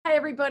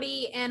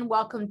everybody, and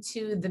welcome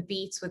to The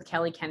Beats with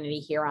Kelly Kennedy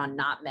here on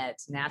Not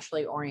Meds,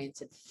 naturally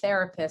oriented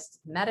therapists,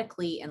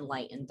 medically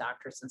enlightened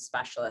doctors and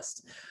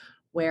specialists,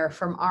 where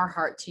from our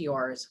heart to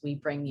yours, we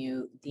bring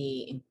you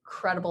the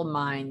incredible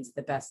minds,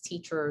 the best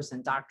teachers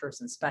and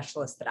doctors and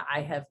specialists that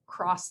I have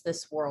crossed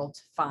this world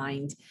to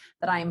find,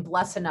 that I am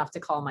blessed enough to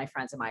call my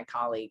friends and my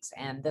colleagues.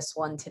 And this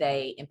one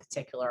today in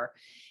particular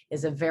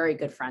is a very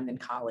good friend and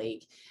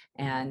colleague.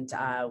 And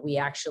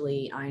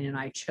Ian and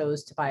I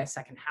chose to buy a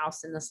second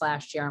house in this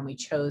last year, and we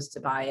chose to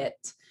buy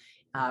it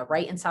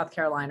right in South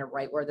Carolina,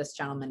 right where this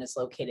gentleman is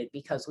located,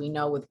 because we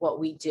know with what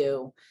we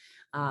do,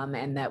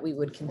 and that we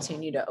would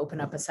continue to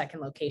open up a second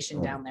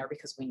location down there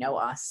because we know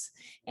us,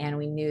 and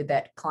we knew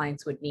that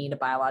clients would need a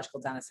biological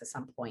dentist at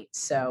some point.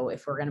 So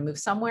if we're going to move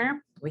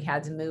somewhere, we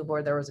had to move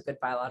where there was a good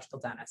biological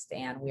dentist,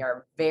 and we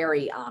are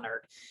very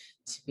honored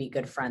to be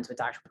good friends with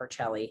Dr.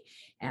 Porcelli.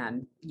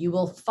 And you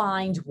will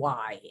find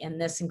why in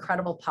this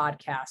incredible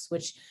podcast,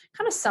 which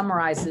kind of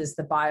summarizes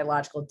the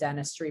biological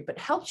dentistry, but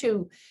helps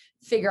you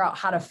figure out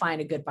how to find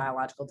a good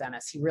biological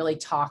dentist. He really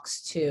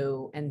talks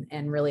to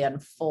and really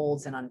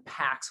unfolds and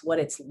unpacks what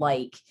it's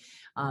like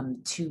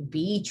to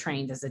be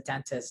trained as a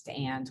dentist,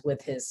 and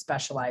with his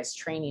specialized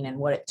training and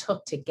what it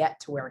took to get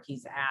to where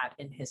he's at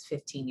in his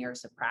 15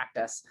 years of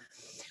practice.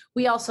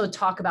 We also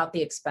talk about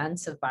the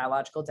expense of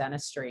biological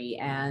dentistry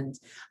and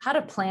how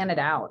to plan it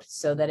out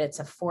so that it's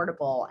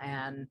affordable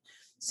and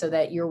so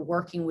that you're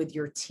working with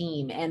your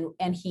team.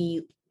 And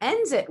he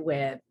ends it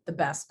with the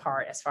best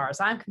part, as far as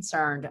I'm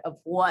concerned, of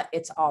what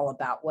it's all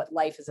about, what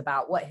life is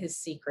about, what his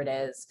secret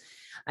is.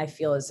 I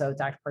feel as though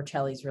Dr.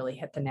 Porcelli's really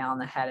hit the nail on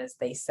the head, as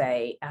they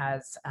say,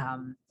 as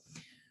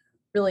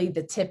really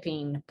the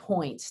tipping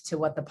point to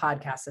what the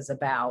podcast is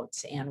about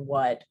and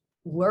what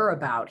we're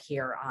about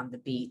here on The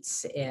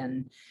Beats.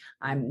 And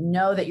I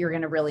know that you're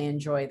going to really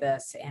enjoy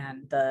this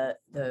and the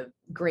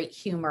great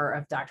humor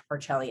of Dr.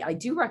 Porcelli. I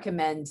do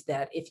recommend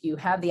that if you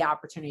have the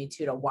opportunity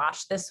to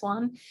watch this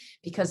one,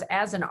 because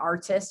as an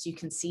artist, you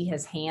can see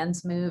his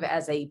hands move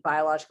as a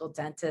biological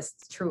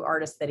dentist, true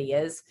artist that he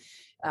is.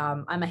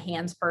 I'm a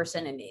hands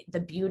person, and the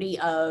beauty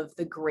of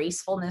the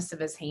gracefulness of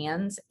his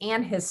hands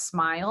and his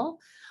smile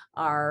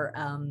are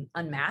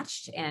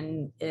unmatched,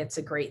 and it's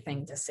a great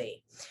thing to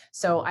see.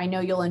 So I know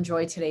you'll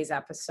enjoy today's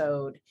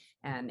episode,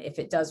 and if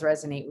it does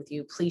resonate with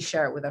you, please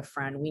share it with a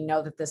friend. We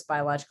know that this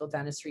biological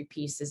dentistry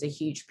piece is a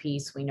huge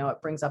piece. We know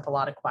it brings up a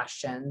lot of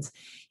questions,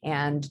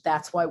 and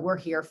that's why we're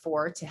here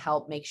for, to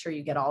help make sure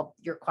you get all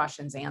your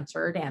questions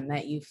answered and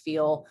that you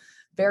feel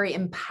very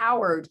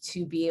empowered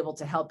to be able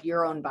to help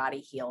your own body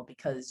heal,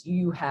 because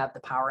you have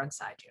the power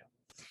inside you.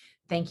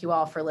 Thank you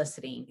all for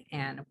listening,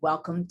 and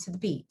welcome to The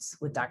Beats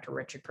with Dr.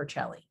 Richard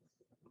Porcelli.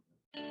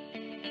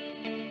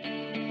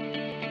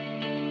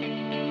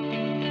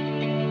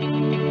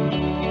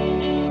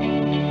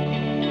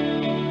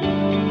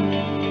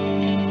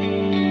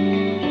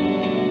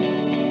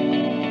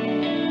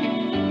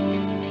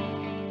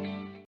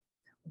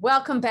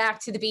 Welcome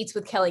back to The Beats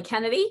with Kelly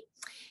Kennedy.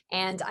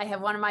 And I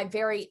have one of my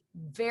very,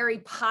 very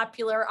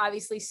popular,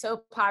 obviously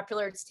so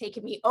popular, it's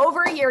taken me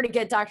over a year to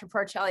get Dr.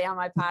 Porcelli on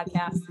my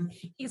podcast.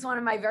 He's one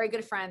of my very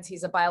good friends.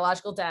 He's a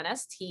biological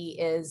dentist. He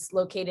is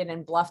located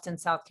in Bluffton,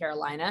 South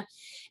Carolina.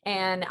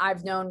 And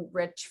I've known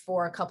Rich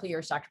for a couple of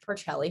years, Dr.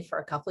 Porcelli for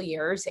a couple of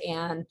years.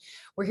 And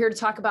we're here to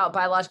talk about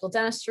biological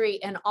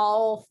dentistry and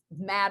all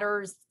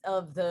matters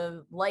of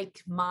the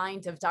like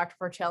mind of Dr.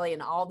 Porcelli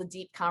and all the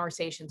deep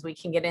conversations we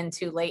can get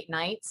into late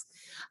nights.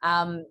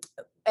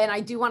 And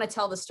I do want to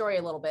tell the story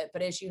a little bit,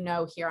 but as you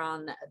know, here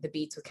on The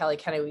Beats with Kelly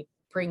Kennedy, we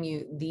bring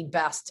you the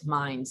best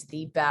minds,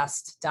 the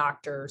best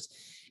doctors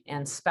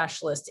and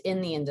specialists in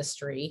the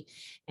industry.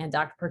 And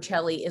Dr.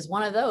 Porcelli is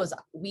one of those.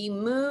 We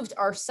moved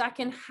our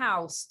second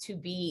house to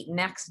be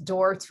next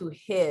door to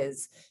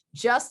his,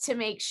 just to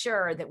make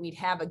sure that we'd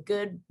have a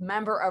good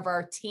member of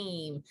our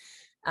team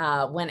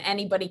when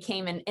anybody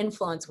came in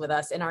influence with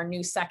us in our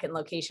new second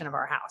location of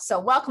our house. So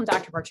welcome,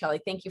 Dr. Porcelli.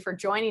 Thank you for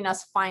joining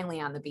us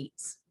finally on The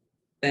Beats.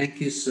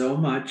 Thank you so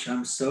much.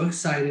 I'm so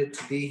excited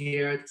to be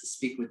here to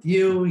speak with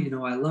you. You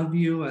know, I love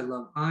you. I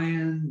love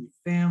Ian,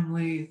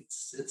 family.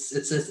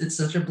 It's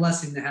such a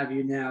blessing to have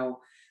you now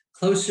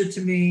closer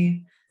to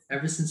me.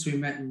 Ever since we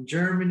met in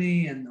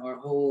Germany and our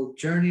whole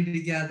journey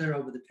together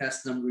over the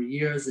past number of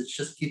years, it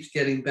just keeps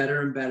getting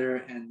better and better.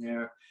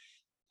 And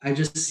I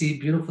just see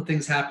beautiful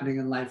things happening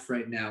in life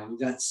right now. We've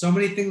got so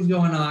many things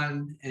going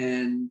on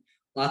and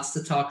lots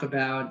to talk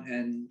about,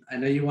 and I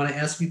know you want to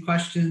ask me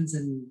questions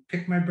and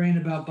pick my brain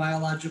about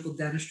biological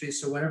dentistry.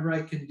 So whatever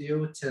I can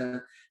do to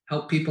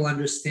help people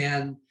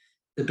understand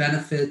the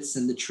benefits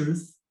and the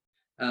truth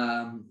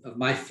of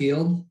my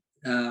field,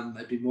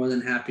 I'd be more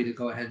than happy to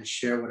go ahead and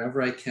share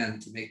whatever I can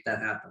to make that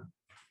happen.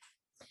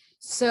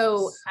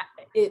 So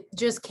it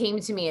just came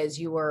to me as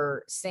you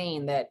were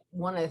saying that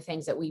one of the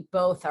things that we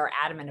both are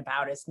adamant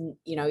about is,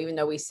 you know, even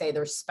though we say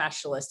they're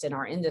specialists in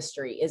our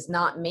industry, is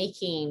not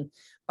making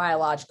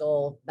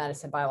biological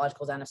medicine,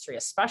 biological dentistry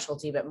a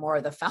specialty, but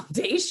more the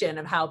foundation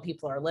of how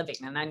people are living.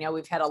 And I know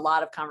we've had a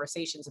lot of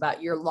conversations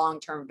about your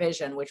long-term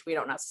vision, which we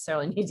don't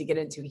necessarily need to get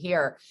into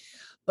here.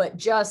 but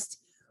just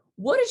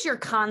what is your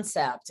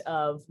concept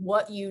of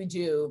what you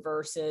do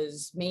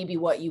versus maybe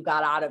what you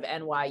got out of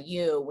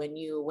NYU when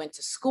you went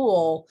to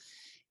school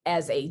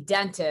as a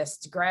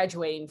dentist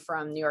graduating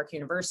from New York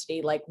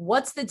University? Like,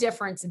 what's the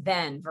difference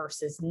then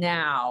versus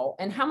now?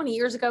 And how many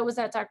years ago was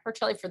that, Dr.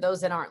 Porcelli, for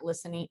those that aren't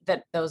listening,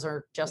 that those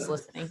are just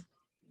listening?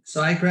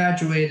 So I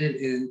graduated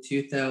in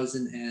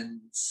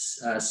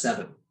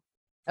 2007.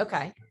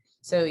 Okay.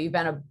 So you've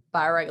been a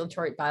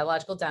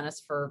biological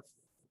dentist for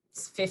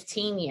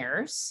 15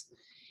 years.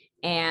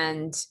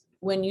 And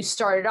when you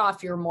started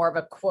off, you're more of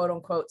a quote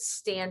unquote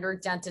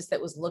standard dentist that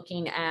was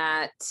looking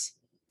at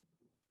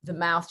the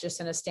mouth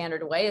just in a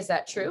standard way. Is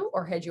that true?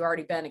 Or had you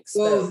already been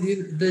exposed?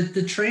 Well,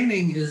 the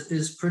training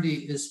is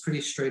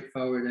pretty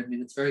straightforward. I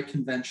mean, it's very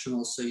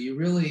conventional. So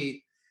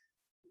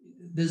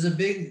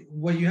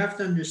what you have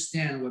to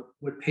understand,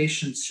 what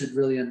patients should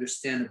really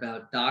understand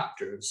about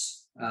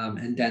doctors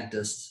and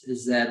dentists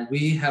is that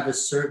we have a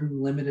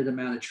certain limited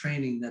amount of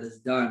training that is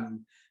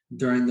done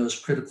during those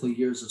critical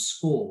years of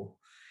school.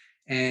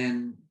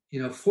 And,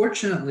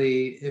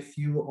 fortunately, if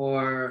you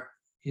are,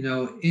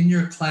 in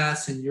your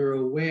class and you're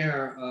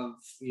aware of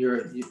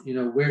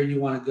where you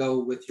want to go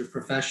with your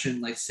profession,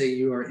 like say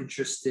you are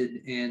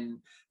interested in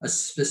a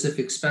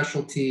specific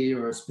specialty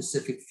or a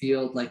specific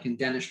field, like in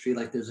dentistry,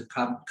 like there's a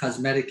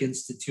cosmetic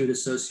institute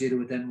associated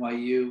with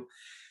NYU,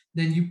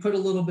 then you put a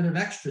little bit of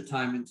extra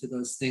time into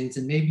those things,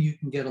 and maybe you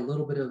can get a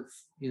little bit of,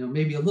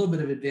 maybe a little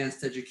bit of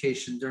advanced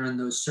education during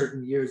those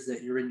certain years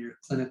that you're in your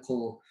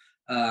clinical,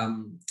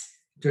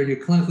 during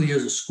your clinical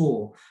years of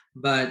school.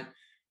 But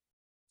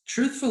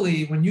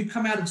truthfully, when you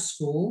come out of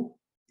school,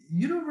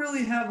 you don't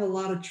really have a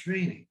lot of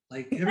training.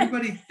 Like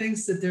everybody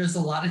thinks that there's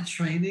a lot of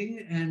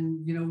training,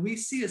 and we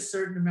see a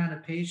certain amount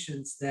of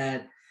patients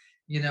that,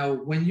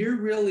 when you're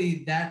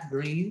really that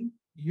green,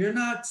 you're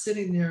not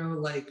sitting there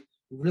like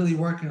really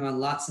working on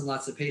lots and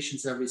lots of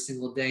patients every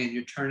single day, and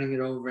you're turning it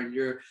over and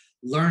you're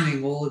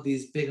learning all of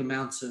these big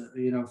amounts of,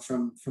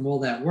 from all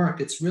that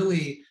work. It's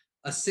really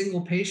a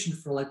single patient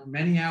for like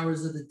many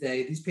hours of the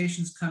day. These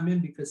patients come in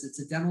because it's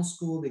a dental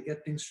school. They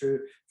get things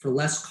for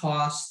less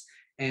cost,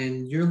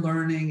 and you're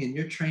learning and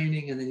you're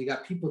training. And then you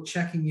got people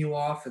checking you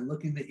off and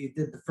looking that you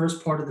did the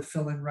first part of the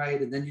filling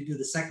right. And then you do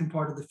the second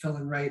part of the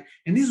filling right.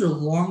 And these are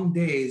long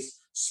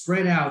days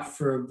spread out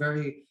for a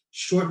very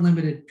short,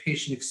 limited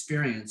patient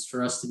experience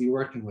for us to be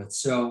working with.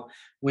 So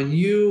when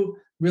you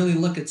really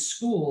look at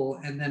school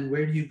and then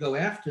where do you go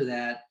after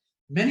that,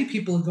 many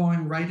people are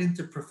going right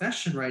into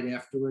profession right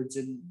afterwards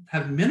and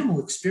have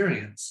minimal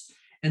experience.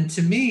 And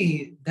to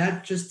me,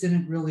 that just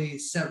didn't really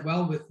set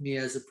well with me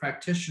as a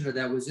practitioner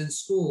that was in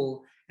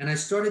school. And I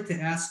started to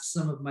ask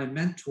some of my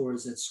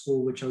mentors at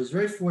school, which I was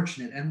very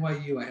fortunate.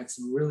 NYU, I had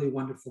some really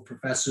wonderful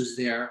professors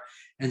there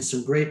and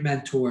some great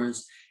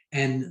mentors.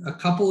 And a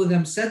couple of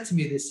them said to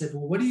me, they said,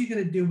 well, what are you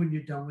going to do when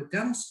you're done with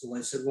dental school?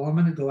 I said, well, I'm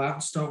going to go out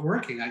and start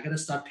working. I got to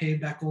start paying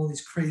back all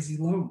these crazy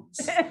loans.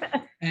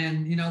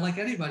 And, like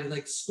anybody,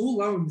 like school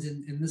loans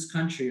in this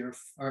country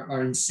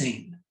are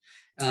insane.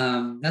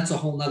 That's a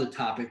whole nother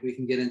topic we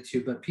can get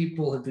into, but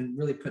people have been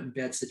really put in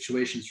bad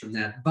situations from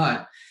that.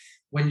 But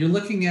when you're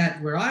looking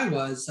at where I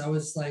was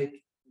like,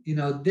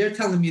 they're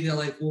telling me, they're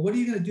like, well, what are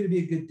you going to do to be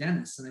a good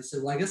dentist? And I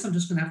said, well, I guess I'm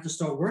just going to have to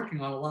start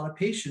working on a lot of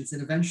patients,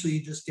 and eventually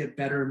you just get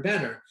better and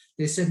better.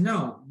 They said,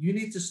 no, you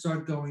need to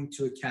start going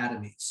to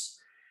academies.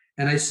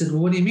 And I said,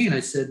 well, what do you mean? I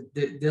said,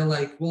 they're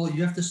like, well,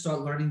 you have to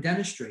start learning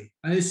dentistry.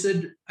 I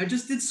said, I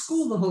just did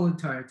school the whole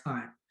entire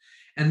time.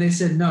 And they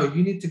said, no,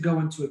 you need to go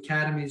into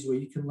academies where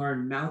you can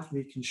learn mouth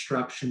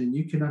reconstruction and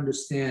you can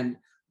understand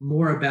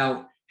more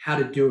about how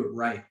to do it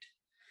right.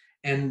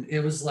 And it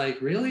was like,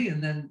 really?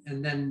 And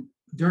then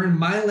during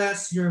my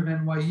last year of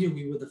NYU,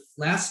 we were the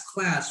last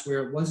class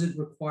where it wasn't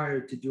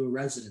required to do a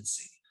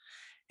residency.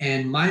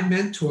 And my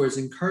mentors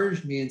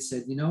encouraged me and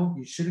said,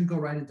 you shouldn't go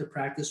right into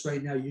practice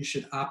right now. You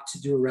should opt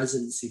to do a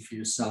residency for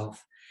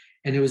yourself.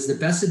 And it was the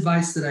best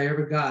advice that I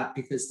ever got,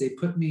 because they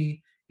put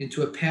me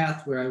into a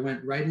path where I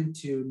went right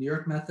into New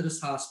York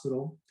Methodist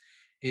Hospital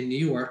in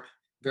New York,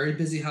 very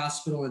busy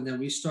hospital. And then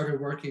we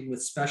started working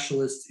with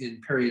specialists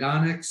in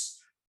periodontics,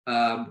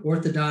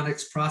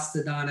 orthodontics,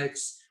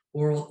 prosthodontics,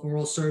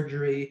 oral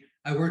surgery.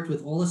 I worked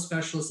with all the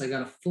specialists. I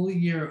got a full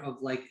year of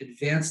like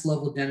advanced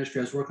level dentistry.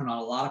 I was working on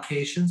a lot of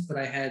patients, but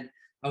I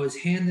was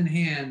hand in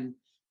hand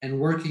and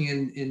working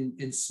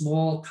in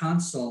small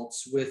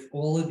consults with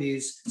all of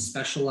these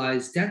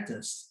specialized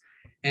dentists.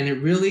 And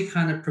it really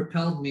kind of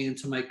propelled me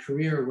into my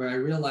career, where I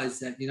realized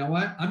that,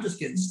 what, I'm just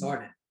getting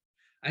started.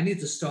 I need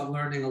to start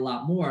learning a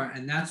lot more.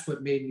 And that's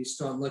what made me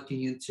start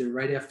looking into,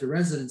 right after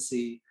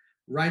residency,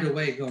 right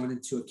away going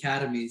into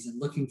academies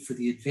and looking for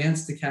the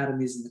advanced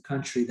academies in the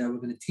country that were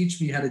going to teach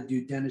me how to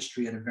do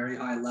dentistry at a very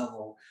high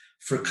level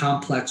for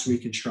complex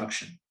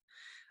reconstruction.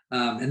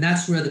 And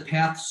that's where the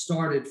path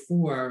started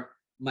for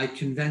my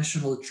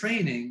conventional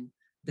training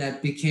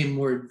that became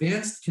more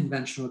advanced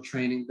conventional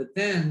training. But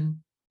then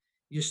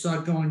you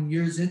start going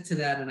years into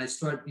that, and I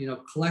start,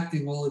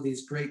 collecting all of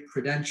these great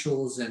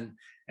credentials and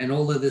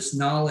all of this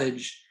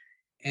knowledge,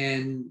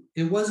 and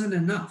it wasn't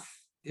enough.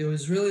 it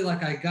was really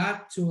like I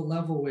got to a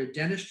level where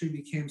dentistry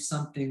became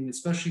something,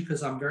 especially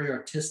because I'm very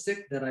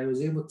artistic, that I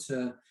was able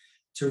to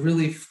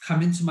really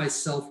come into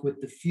myself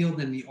with the field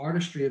and the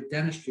artistry of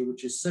dentistry,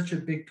 which is such a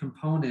big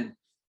component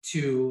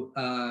to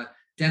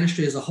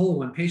dentistry as a whole.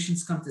 When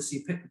patients come to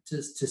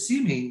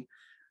see me,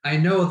 I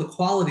know the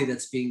quality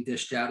that's being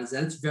dished out is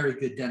that it's very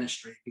good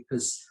dentistry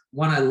because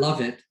one, I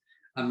love it.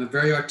 I'm a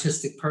very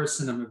artistic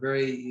person. I'm a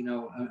very,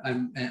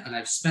 and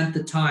I've spent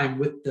the time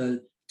with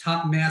the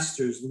top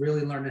masters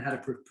really learning how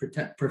to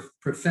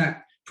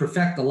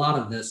perfect a lot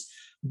of this.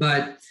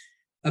 But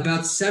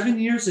about 7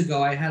 years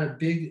ago, I had a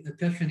big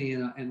epiphany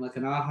and like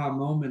an aha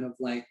moment of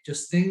like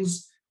just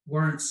things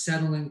weren't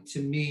settling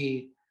to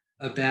me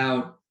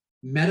about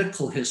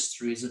medical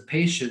histories of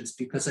patients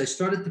because I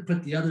started to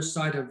put the other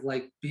side of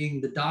like being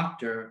the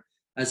doctor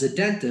as a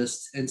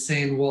dentist and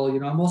saying, well,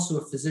 I'm also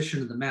a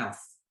physician of the mouth.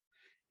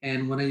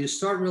 And when you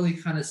start really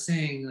kind of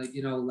saying, like,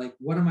 like,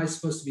 what am I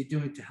supposed to be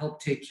doing to help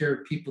take care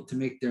of people to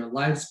make their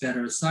lives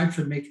better, aside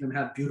from making them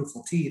have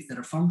beautiful teeth that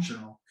are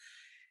functional?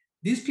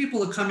 These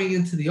people are coming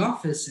into the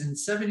office. And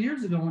 7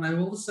 years ago, when I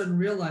all of a sudden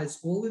realized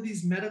all of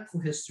these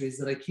medical histories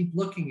that I keep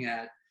looking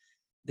at,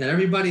 that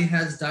everybody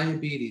has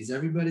diabetes,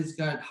 everybody's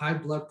got high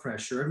blood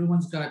pressure,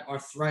 everyone's got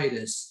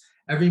arthritis,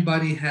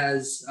 everybody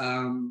has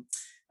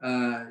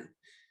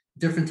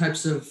different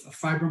types of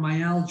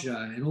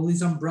fibromyalgia and all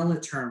these umbrella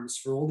terms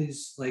for all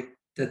these like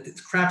that the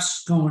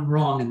crap's going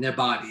wrong in their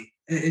body.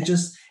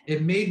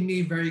 It made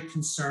me very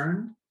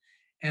concerned.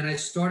 And I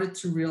started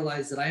to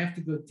realize that I have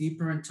to go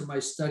deeper into my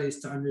studies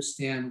to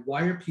understand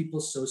why are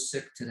people so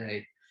sick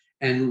today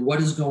and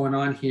what is going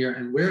on here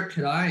and where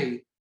could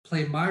I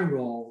play my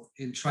role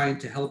in trying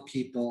to help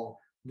people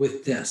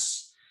with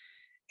this.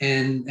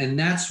 And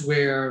that's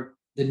where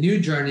the new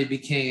journey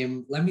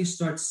became, let me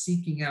start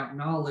seeking out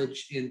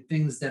knowledge in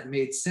things that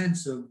made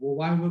sense of, well,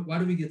 why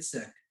do we get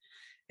sick?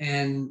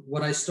 And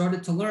what I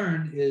started to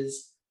learn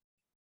is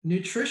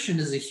nutrition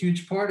is a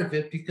huge part of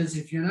it, because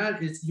if you're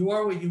not, you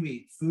are what you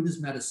eat. Food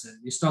is medicine.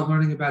 You start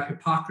learning about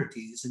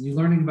Hippocrates and you're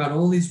learning about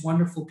all these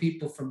wonderful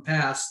people from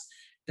past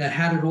that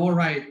had it all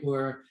right,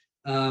 or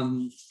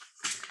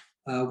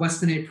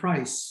Weston A.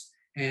 Price,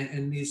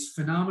 and these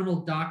phenomenal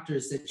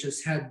doctors that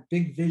just had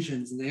big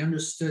visions, and they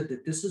understood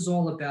that this is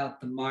all about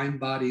the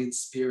mind, body, and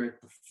spirit,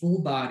 the full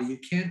body. You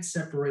can't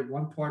separate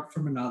one part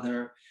from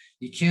another.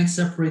 You can't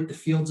separate the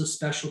fields of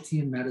specialty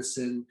in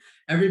medicine.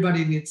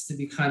 Everybody needs to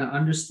be kind of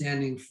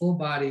understanding full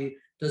body,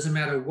 doesn't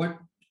matter what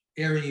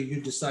area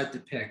you decide to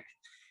pick.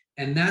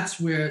 And that's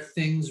where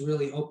things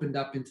really opened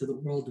up into the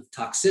world of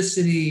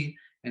toxicity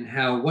and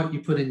how what you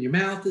put in your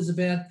mouth is a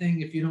bad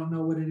thing if you don't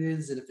know what it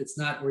is, and if it's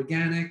not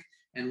organic,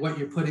 and what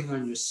you're putting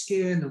on your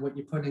skin and what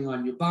you're putting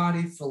on your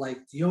body for like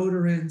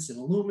deodorants and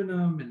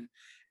aluminum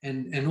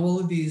and all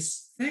of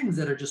these things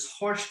that are just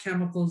harsh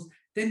chemicals.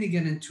 Then you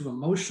get into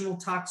emotional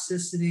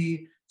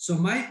toxicity. So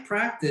my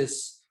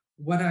practice,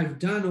 what I've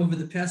done over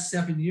the past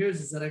 7 years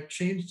is that I've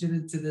changed it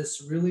into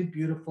this really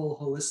beautiful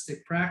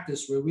holistic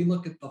practice where we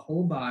look at the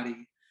whole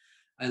body.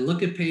 I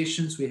look at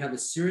patients, we have a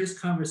serious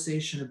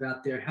conversation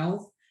about their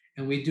health,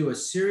 and we do a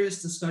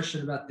serious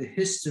discussion about the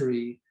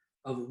history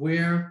of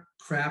where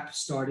crap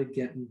started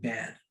getting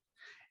bad.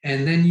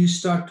 And then you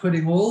start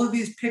putting all of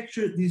these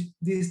pictures,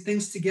 these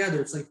things together.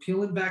 It's like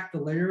peeling back the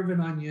layer of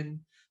an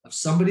onion of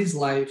somebody's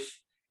life,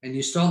 and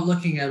you start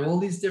looking at all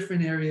these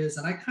different areas.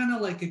 And I kind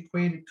of like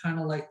equate it kind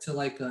of like to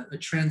like a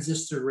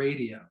transistor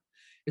radio.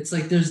 It's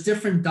like there's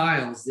different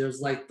dials. There's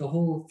like the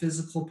whole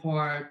physical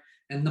part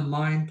and the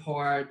mind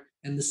part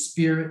and the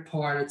spirit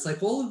part. It's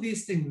like all of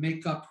these things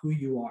make up who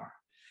you are.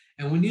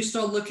 And when you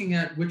start looking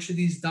at which of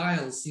these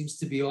dials seems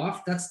to be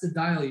off, that's the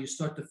dial you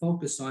start to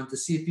focus on to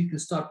see if you can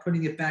start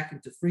putting it back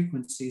into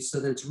frequency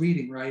so that it's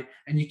reading right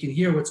and you can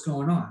hear what's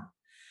going on.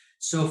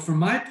 So for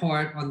my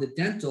part on the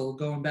dental,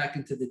 going back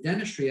into the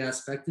dentistry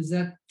aspect, is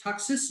that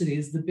toxicity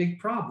is the big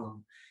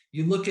problem.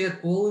 You look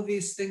at all of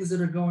these things that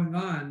are going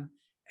on,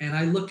 and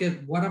I look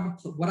at what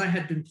I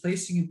had been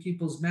placing in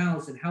people's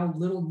mouths and how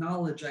little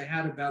knowledge I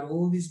had about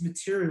all of these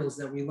materials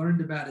that we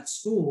learned about at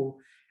school.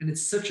 And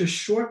it's such a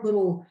short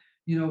little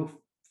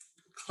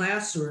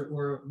class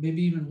or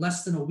maybe even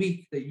less than a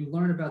week that you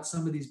learn about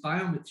some of these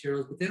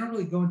biomaterials, but they don't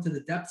really go into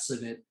the depths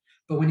of it.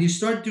 But when you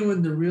start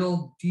doing the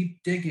real deep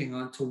digging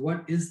onto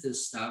what is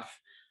this stuff,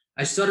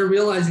 I started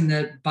realizing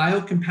that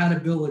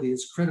biocompatibility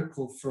is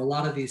critical for a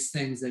lot of these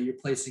things that you're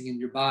placing in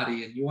your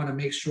body. And you want to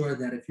make sure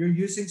that if you're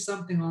using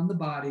something on the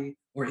body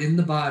or in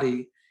the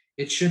body,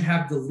 it should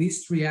have the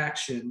least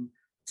reaction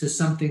to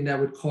something that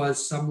would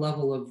cause some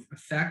level of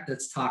effect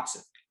that's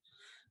toxic.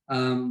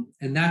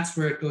 And that's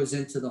where it goes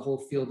into the whole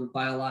field of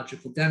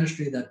biological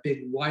dentistry, that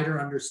big, wider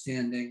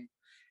understanding,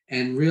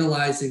 and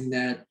realizing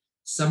that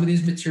some of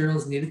these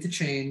materials needed to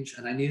change,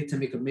 and I needed to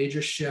make a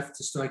major shift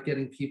to start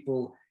getting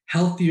people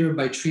healthier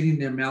by treating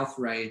their mouth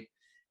right,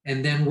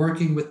 and then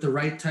working with the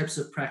right types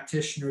of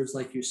practitioners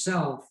like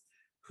yourself,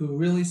 who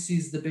really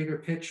sees the bigger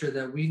picture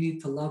that we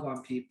need to love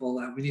on people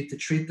and we need to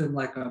treat them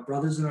like our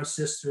brothers and our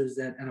sisters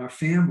and our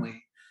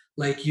family.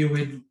 Like you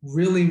would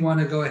really want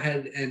to go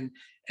ahead and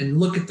and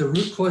look at the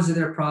root cause of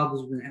their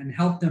problems and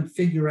help them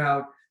figure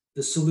out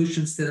the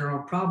solutions to their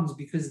own problems,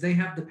 because they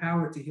have the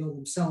power to heal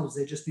themselves.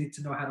 They just need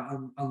to know how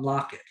to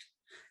unlock it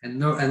and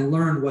know and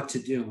learn what to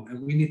do.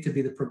 And we need to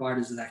be the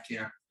providers of that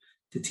care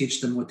to teach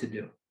them what to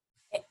do.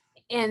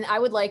 And I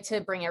would like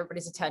to bring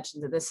everybody's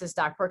attention to this is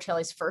Dr.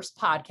 Porcelli's first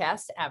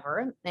podcast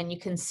ever. And you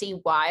can see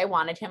why I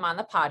wanted him on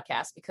the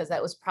podcast, because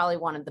that was probably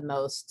one of the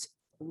most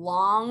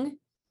long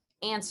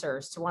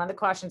answers to one of the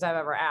questions I've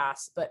ever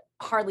asked, but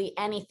hardly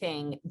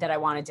anything that I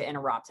wanted to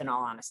interrupt, in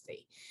all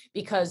honesty,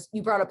 because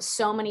you brought up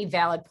so many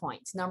valid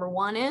points. Number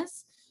one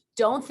is,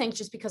 don't think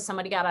just because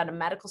somebody got out of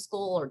medical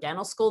school or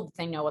dental school that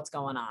they know what's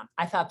going on.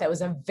 I thought that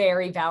was a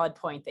very valid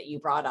point that you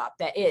brought up,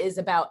 that it is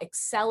about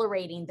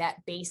accelerating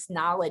that base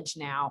knowledge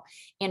now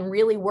and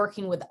really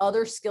working with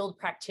other skilled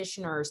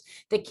practitioners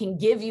that can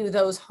give you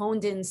those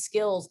honed in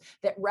skills,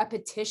 that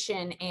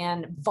repetition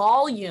and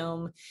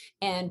volume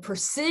and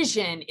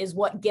precision is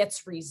what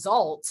gets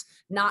results,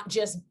 not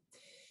just,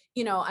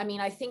 I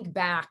mean, I think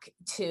back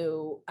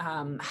to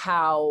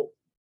how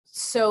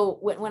so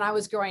when I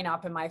was growing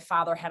up and my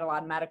father had a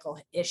lot of medical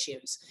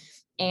issues,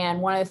 and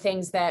one of the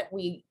things that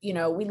we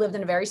lived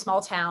in a very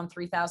small town,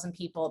 3,000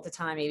 people at the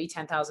time, maybe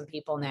 10,000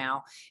 people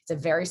now. It's a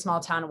very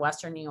small town in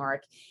Western New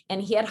York, and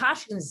he had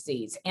Hodgkin's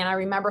disease. And I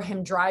remember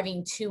him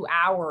driving 2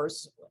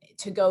 hours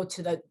to go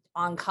to the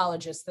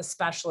oncologist, the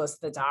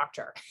specialist, the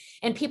doctor.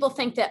 And people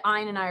think that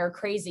Ian and I are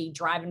crazy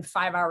driving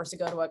 5 hours to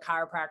go to a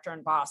chiropractor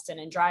in Boston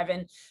and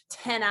driving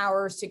 10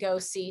 hours to go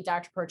see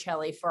Dr.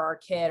 Porcelli for our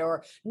kid,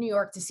 or New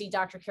York to see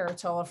Dr.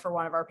 Caratola for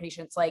one of our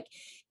patients. Like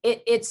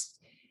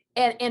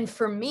and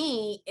for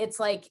me, it's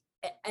like,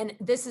 and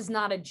this is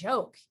not a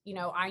joke.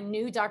 I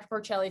knew Dr.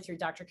 Porcelli through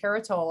Dr.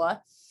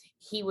 Caratola.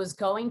 He was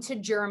going to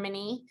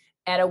Germany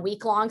at a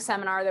week-long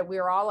seminar that we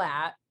were all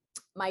at.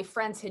 My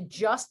friends had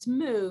just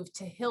moved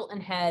to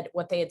Hilton Head.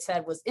 What they had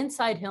said was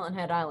inside Hilton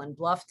Head Island,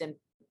 Bluffton,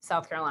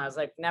 South Carolina. I was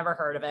like, never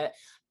heard of it.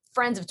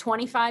 Friends of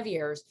 25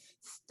 years.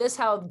 This is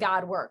how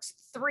God works.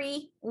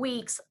 3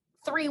 weeks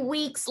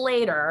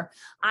later,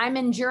 I'm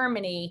in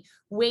Germany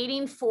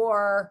waiting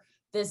for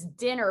this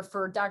dinner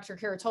for Dr.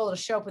 Caratola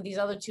to show up with these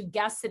other 2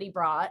 guests that he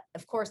brought.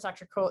 Of course,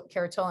 Dr.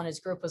 Caratola and his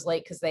group was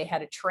late because they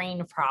had a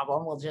train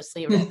problem. We'll just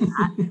leave it at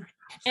that.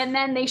 And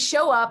then they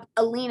show up.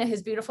 Alina,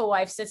 his beautiful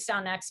wife, sits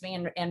down next to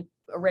me, and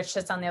Rich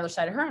sits on the other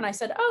side of her. And I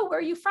said, "Oh, where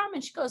are you from?"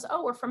 And she goes,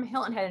 "Oh, we're from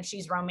Hilton Head." And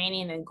she's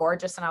Romanian and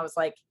gorgeous. And I was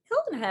like,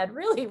 "Hilton Head,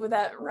 really?" With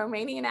that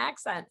Romanian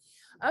accent.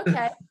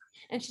 Okay.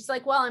 And she's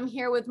like, "Well, I'm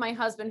here with my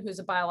husband, who's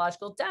a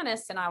biological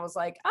dentist." And I was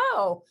like,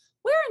 "Oh,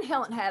 where in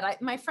Hilton Head?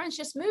 My friends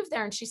just moved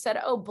there." And she said,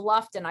 "Oh,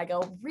 Bluffton." I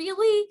go,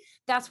 "Really?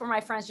 That's where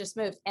my friends just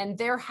moved." And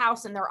their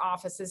house and their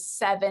office is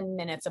 7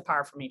 minutes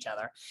apart from each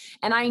other.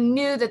 And I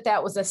knew that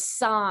that was a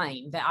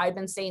sign that I've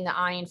been saying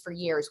to Ian for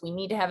years. We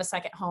need to have a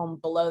second home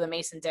below the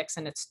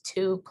Mason-Dixon. It's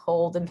too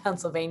cold in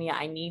Pennsylvania.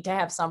 I need to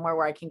have somewhere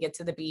where I can get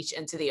to the beach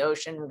and to the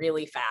ocean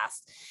really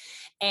fast.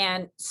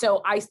 And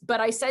so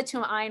I said to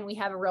him, "Ian, we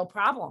have a real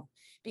problem,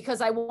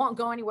 because I won't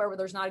go anywhere where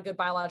there's not a good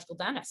biological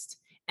dentist.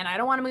 And I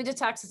don't want to move to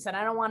Texas, and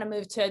I don't want to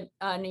move to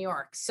New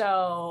York.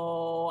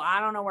 So I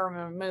don't know where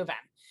we're moving."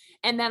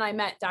 And then I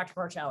met Dr.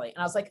 Porcelli, and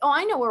I was like, "Oh,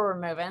 I know where we're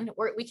moving.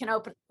 We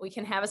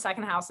can have a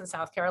second house in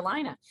South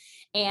Carolina."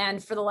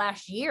 And for the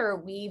last year,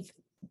 we've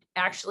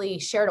actually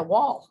shared a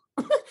wall.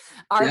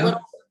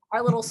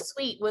 Our little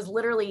suite was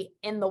literally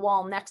in the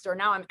wall next door.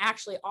 Now I'm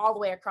actually all the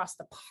way across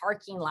the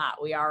parking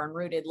lot. We are in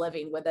rooted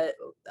living with a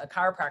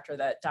chiropractor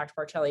that Dr.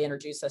 Porcelli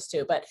introduced us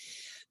to. But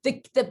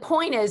the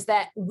point is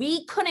that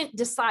we couldn't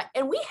decide,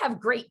 and we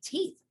have great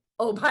teeth.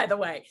 Oh, by the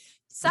way,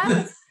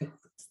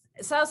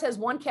 Silas has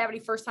one cavity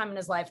first time in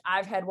his life.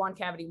 I've had one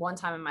cavity one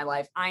time in my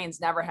life.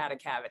 Ian's never had a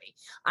cavity.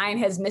 Ian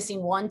has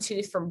missing one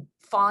tooth from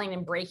falling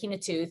and breaking a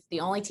tooth. The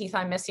only teeth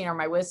I'm missing are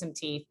my wisdom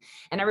teeth.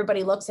 And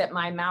everybody looks at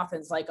my mouth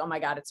and is like, "Oh my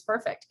God, it's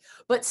perfect."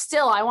 But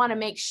still, I want to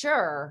make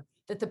sure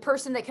that the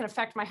person that can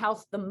affect my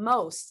health the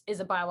most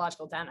is a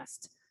biological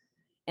dentist.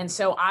 And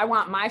so I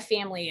want my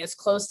family as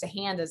close to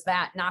hand as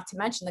that, not to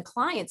mention the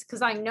clients,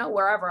 because I know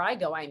wherever I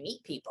go, I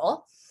meet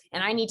people,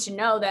 and I need to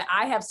know that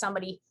I have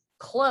somebody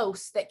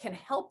close that can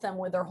help them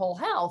with their whole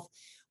health.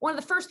 One of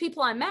the first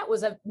people I met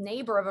was a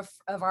neighbor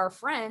of our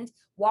friend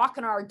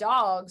walking our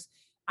dogs.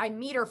 I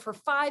meet her for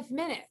 5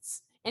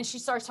 minutes, and she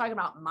starts talking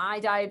about my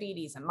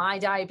diabetes and my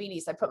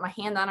diabetes. I put my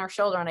hand on her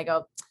shoulder and I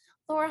go,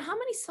 "Laura, how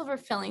many silver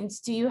fillings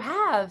do you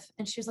have?"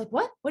 And she was like,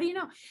 "What? What do you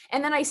know?"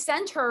 And then I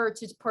sent her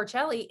to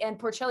Porcelli, and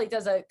Porcelli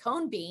does a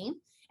cone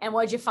beam. And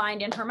what'd you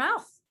find in her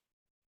mouth?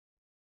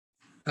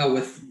 Oh,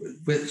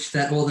 with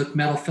that, all the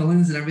metal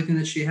fillings and everything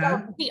that she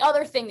had. So the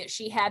other thing that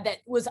she had that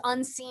was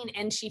unseen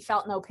and she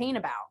felt no pain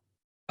about.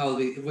 Oh,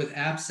 with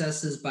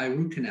abscesses by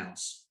root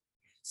canals.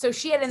 So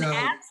she had an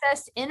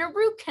abscess in a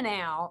root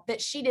canal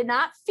that she did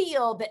not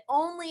feel, that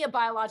only a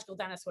biological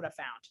dentist would have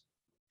found.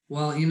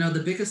 Well,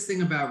 the biggest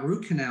thing about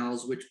root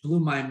canals, which blew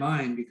my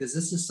mind, because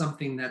this is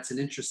something that's an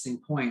interesting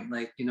point,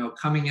 like,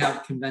 coming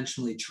out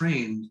conventionally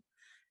trained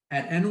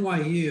at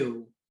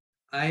NYU,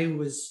 I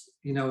was,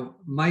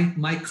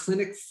 my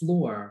clinic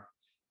floor,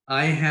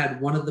 I had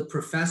one of the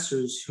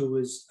professors who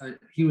was,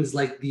 he was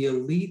like the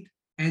elite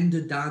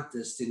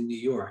endodontist in New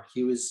York.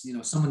 He was,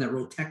 someone that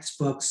wrote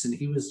textbooks, and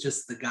he was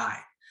just the guy.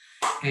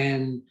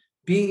 And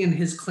being in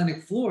his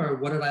clinic floor,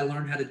 what did I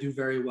learn how to do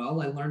very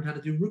well? I learned how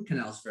to do root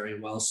canals very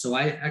well. So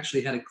I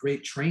actually had a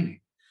great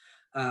training,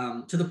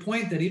 to the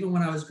point that even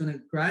when I was going to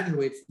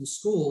graduate from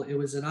school, it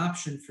was an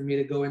option for me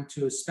to go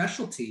into a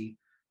specialty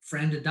for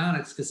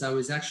endodontics, because I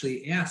was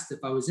actually asked if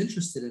I was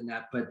interested in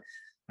that. But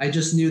I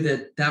just knew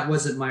that that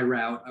wasn't my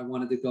route. I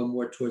wanted to go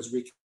more towards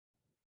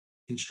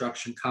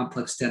reconstruction,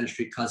 complex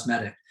dentistry,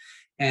 cosmetic.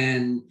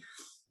 And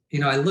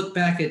I look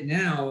back at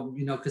now,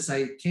 because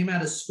I came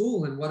out of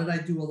school, and what did I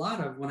do a lot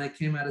of when I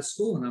came out of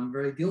school? And I'm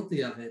very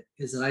guilty of it,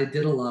 is that I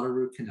did a lot of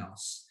root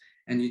canals.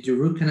 And you do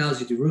root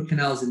canals,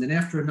 and then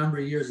after a number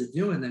of years of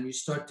doing them, you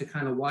start to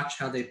kind of watch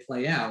how they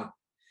play out.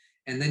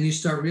 And then you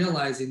start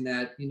realizing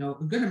that,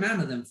 a good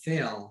amount of them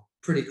fail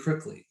pretty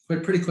quickly,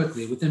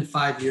 within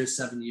 5 years,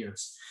 7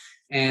 years.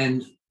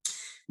 And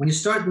when you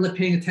start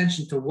paying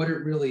attention to what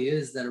it really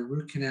is that a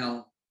root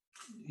canal,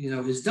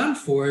 is done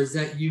for, is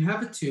that you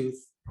have a tooth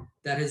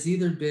that has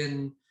either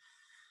been,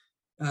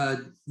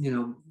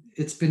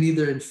 it's been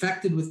either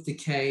infected with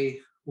decay,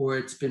 or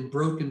it's been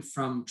broken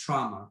from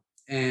trauma.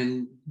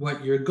 And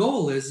what your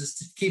goal is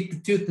to keep the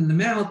tooth in the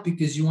mouth,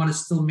 because you want to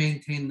still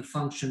maintain the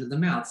function of the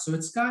mouth. So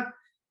it's got,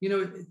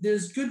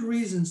 there's good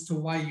reasons to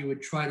why you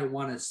would try to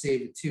want to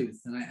save a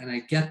tooth. And I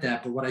get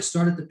that. But what I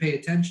started to pay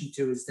attention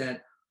to is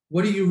that,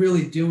 what are you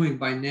really doing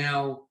by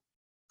now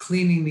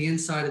cleaning the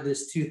inside of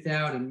this tooth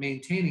out and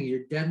maintaining?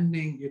 You're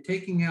deadening, you're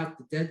taking out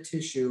the dead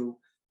tissue,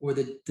 or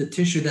the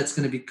tissue that's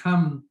going to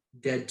become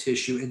dead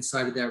tissue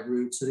inside of that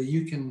root, so that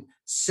you can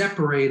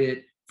separate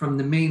it from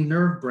the main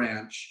nerve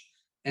branch.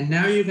 And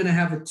now you're going to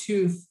have a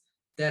tooth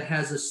that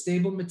has a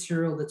stable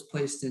material that's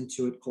placed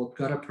into it called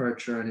gutta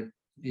percha, and it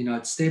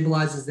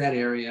stabilizes that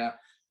area.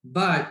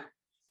 But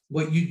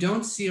what you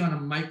don't see on a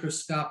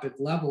microscopic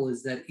level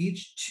is that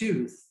each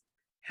tooth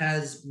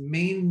has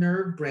main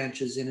nerve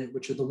branches in it,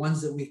 which are the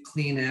ones that we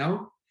clean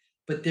out.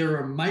 But there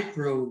are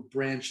micro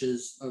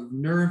branches of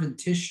nerve and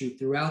tissue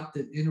throughout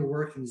the inner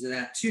workings of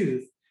that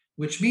tooth,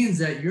 which means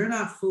that you're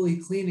not fully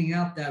cleaning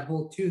out that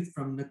whole tooth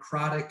from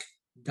necrotic,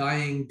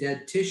 dying,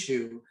 dead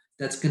tissue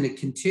that's going to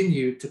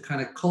continue to kind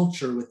of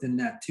culture within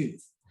that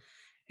tooth.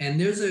 And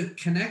there's a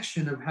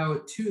connection of how a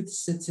tooth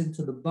sits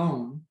into the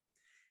bone,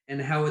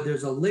 and how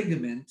there's a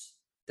ligament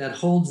that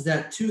holds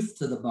that tooth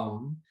to the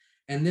bone.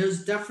 And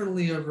there's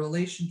definitely a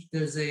relation,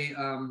 there's a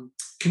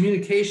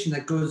communication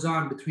that goes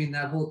on between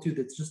that whole tooth.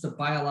 It's just a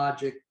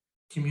biologic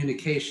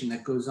communication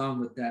that goes on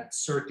with that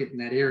circuit in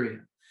that area.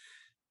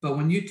 But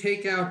when you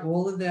take out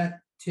all of that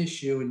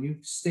tissue and you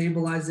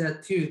stabilize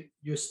that tooth,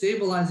 you're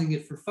stabilizing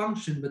it for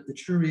function. But the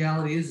true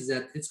reality is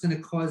that it's going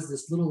to cause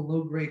this little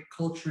low-grade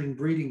culturing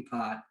breeding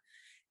pot.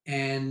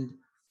 And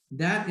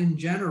that in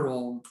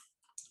general,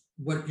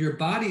 what your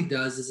body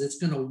does is it's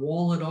going to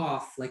wall it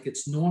off like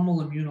its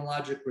normal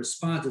immunologic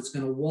response. It's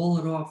going to wall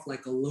it off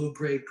like a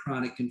low-grade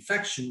chronic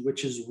infection,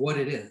 which is what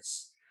it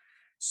is.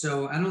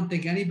 So I don't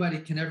think anybody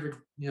can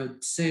ever,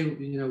 say,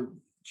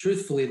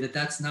 truthfully, that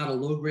that's not a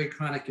low-grade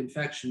chronic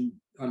infection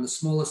on the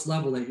smallest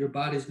level that your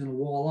body's going to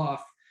wall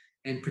off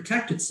and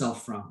protect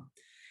itself from.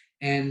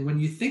 And when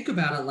you think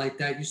about it like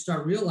that, you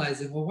start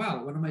realizing, well,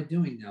 wow, what am I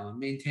doing now? I'm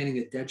maintaining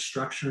a dead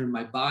structure in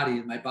my body,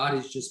 and my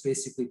body's just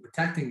basically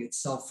protecting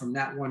itself from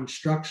that one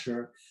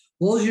structure.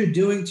 All you're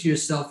doing to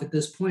yourself at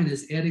this point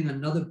is adding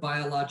another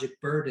biologic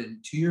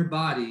burden to your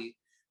body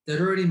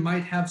that already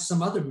might have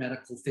some other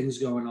medical things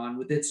going on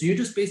with it. So you're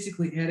just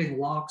basically adding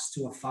logs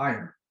to a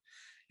fire.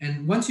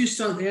 And once you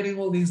start adding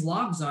all these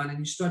logs on, and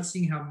you start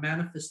seeing how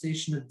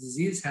manifestation of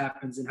disease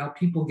happens and how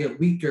people get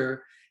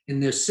weaker in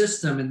their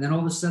system, and then all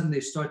of a sudden they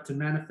start to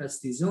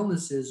manifest these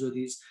illnesses or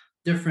these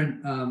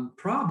different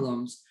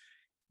problems,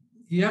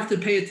 you have to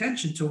pay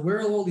attention to where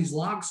are all these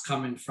logs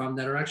coming from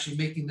that are actually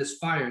making this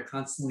fire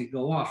constantly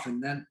go off.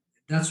 And then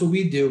that's what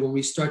we do when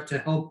we start to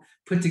help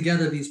put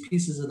together these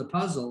pieces of the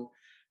puzzle.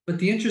 But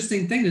the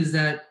interesting thing is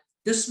that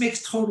this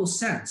makes total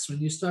sense when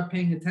you start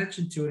paying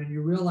attention to it, and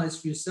you realize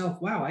for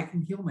yourself, wow, I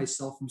can heal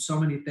myself from so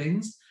many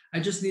things. I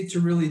just need to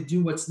really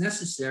do what's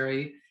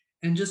necessary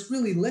and just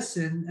really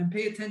listen and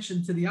pay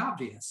attention to the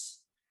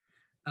obvious.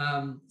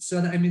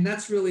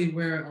 That's really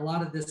where a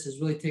lot of this has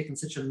really taken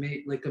such a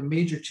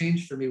major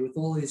change for me, with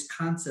all these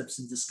concepts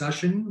and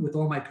discussion with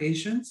all my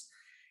patients.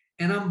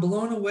 And I'm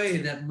blown away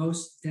that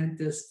most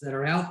dentists that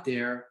are out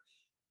there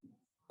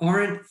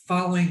aren't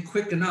following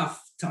quick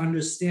enough to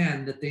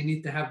understand that they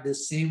need to have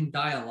this same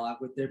dialogue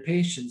with their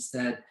patients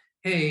that,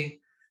 hey,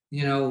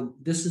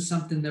 this is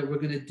something that we're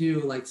going to do.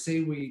 Like,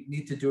 say we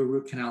need to do a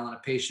root canal on a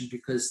patient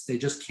because they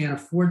just can't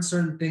afford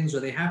certain things, or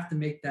they have to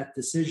make that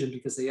decision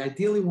because they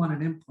ideally want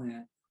an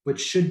implant, which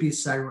should be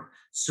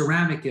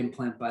ceramic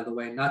implant, by the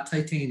way, not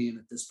titanium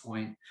at this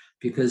point,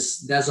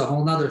 because that's a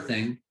whole nother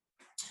thing.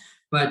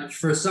 But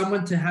for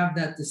someone to have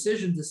that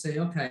decision to say,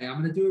 okay,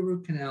 I'm going to do a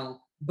root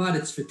canal, but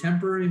it's for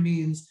temporary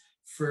means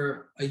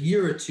for a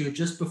year or two,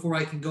 just before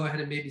I can go ahead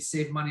and maybe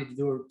save money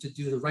to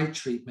do the right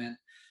treatment.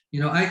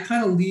 I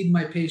kind of lead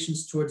my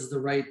patients towards the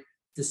right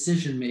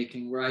decision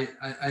making, where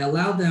I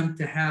allow them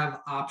to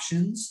have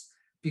options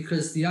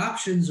because the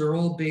options are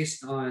all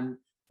based on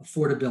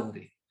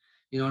affordability.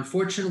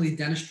 Unfortunately,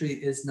 dentistry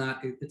is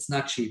not, it's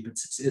not cheap.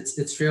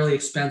 It's fairly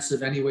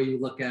expensive any way you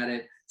look at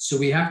it. So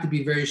we have to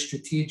be very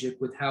strategic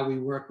with how we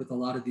work with a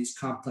lot of these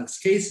complex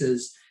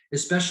cases,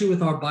 especially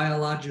with our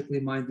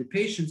biologically minded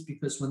patients,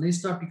 because when they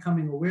start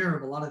becoming aware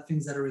of a lot of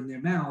things that are in their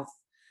mouth,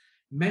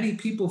 many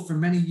people for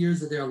many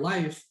years of their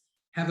life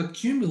have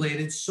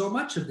accumulated so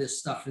much of this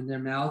stuff in their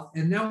mouth.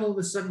 And now all of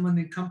a sudden, when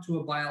they come to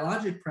a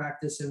biologic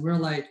practice and we're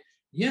like,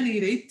 you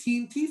need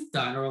 18 teeth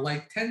done, or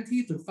like 10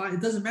 teeth or 5,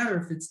 it doesn't matter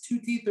if it's 2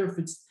 teeth or if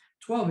it's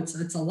 12,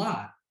 it's a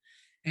lot.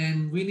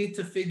 And we need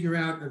to figure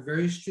out a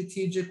very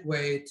strategic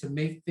way to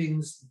make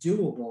things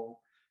doable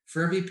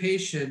for every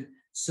patient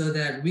so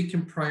that we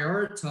can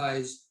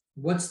prioritize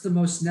what's the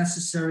most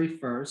necessary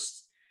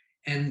first.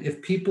 And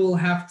if people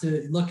have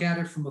to look at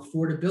it from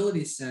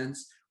affordability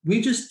sense,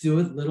 we just do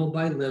it little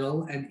by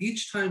little. And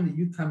each time that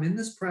you come in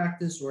this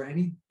practice or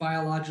any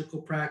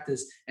biological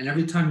practice, and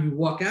every time you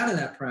walk out of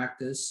that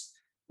practice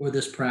or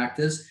this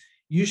practice,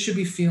 you should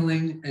be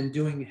feeling and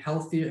doing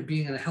healthier,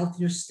 being in a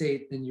healthier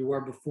state than you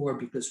were before,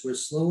 because we're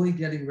slowly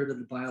getting rid of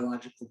the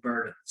biological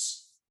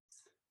burdens.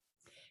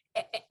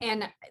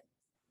 And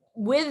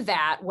with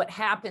that, what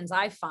happens,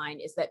 I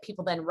find, is that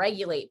people then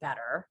regulate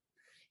better,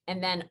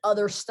 and then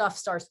other stuff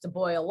starts to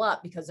boil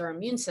up because their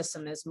immune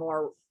system is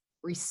more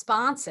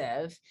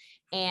responsive.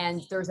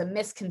 And there's a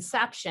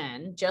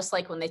misconception, just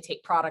like when they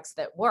take products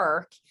that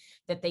work,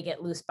 that they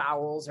get loose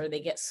bowels or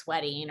they get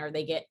sweating or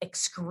they get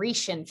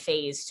excretion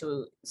phase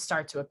to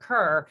start to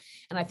occur.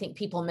 And I think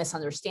people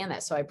misunderstand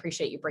that. So I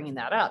appreciate you bringing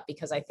that up,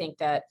 because I think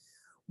that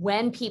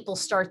when people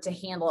start to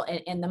handle,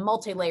 and the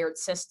multi-layered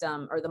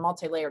system, or the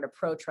multi-layered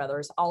approach rather,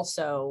 is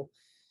also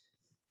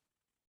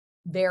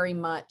very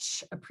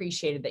much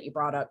appreciated that you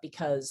brought up,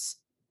 because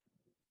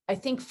I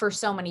think for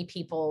so many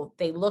people,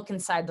 they look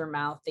inside their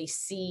mouth, they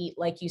see,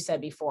 like you said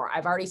before,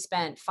 I've already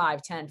spent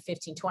 5, 10,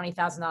 15,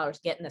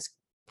 $20,000 getting this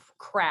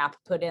crap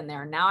put in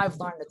there. Now I've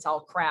learned it's all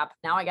crap.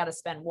 Now I got to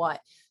spend what,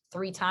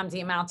 3 times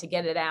the amount to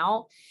get it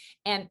out.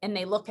 And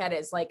they look at it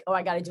as like, oh,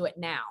 I got to do it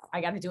now.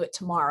 I got to do it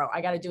tomorrow.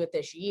 I got to do it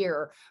this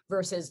year,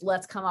 versus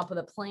let's come up with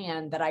a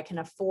plan that I can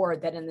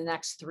afford that in the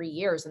next 3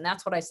 years. And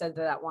that's what I said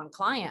to that one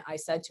client. I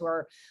said to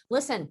her,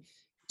 listen,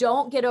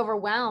 don't get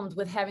overwhelmed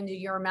with having to do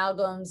your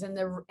amalgams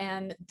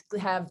and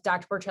have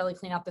Dr. Porcelli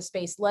clean out the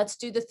space. Let's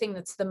do the thing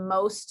that's the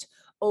most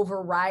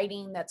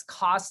overriding, that's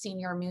costing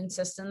your immune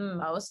system the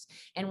most.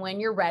 And when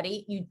you're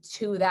ready, you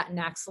to that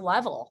next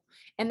level.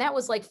 And that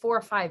was like 4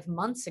 or 5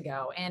 months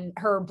ago. And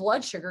her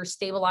blood sugar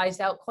stabilized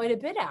out quite a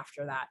bit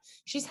after that.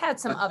 She's had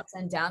some ups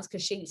and downs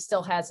because she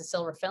still has the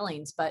silver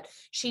fillings, but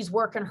she's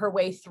working her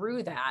way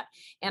through that.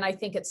 And I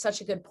think it's such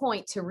a good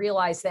point to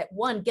realize that,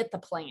 one, get the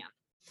plan.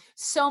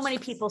 So many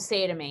people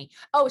say to me,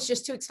 oh, it's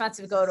just too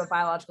expensive to go to a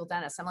biological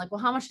dentist. I'm like,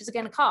 well, how much is it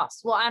going to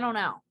cost? Well, I don't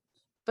know.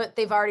 But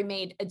they've already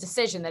made a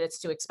decision that it's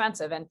too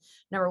expensive. And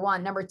number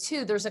one. Number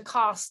two, there's a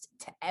cost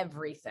to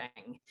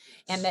everything.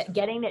 And that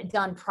getting it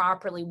done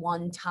properly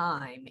one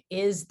time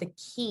is the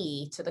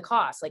key to the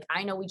cost. Like,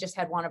 I know we just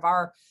had one of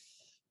our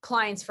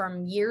clients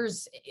from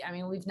years. I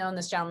mean, we've known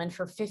this gentleman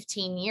for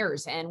 15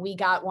 years, and we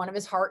got one of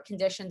his heart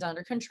conditions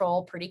under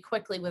control pretty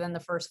quickly within the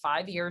first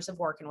 5 years of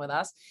working with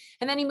us.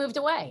 And then he moved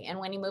away. And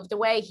when he moved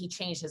away, he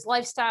changed his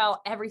lifestyle,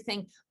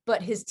 everything,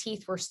 but his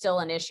teeth were still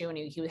an issue. And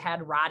he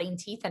had rotting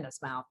teeth in his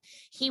mouth.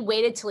 He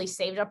waited till he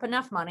saved up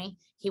enough money.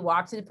 He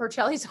walked into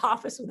Porcelli's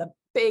office with a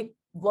big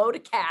load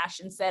of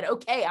cash and said,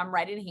 okay, I'm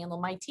ready to handle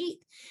my teeth.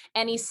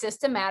 And he's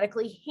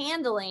systematically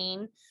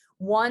handling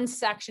one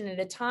section at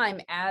a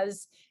time.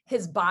 As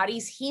his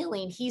body's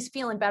healing, he's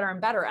feeling better and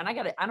better. And I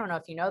don't know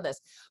if you know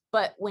this,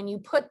 but when you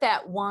put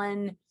that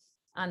one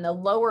on the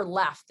lower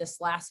left,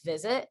 this last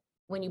visit,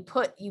 when you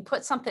put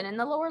something in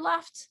the lower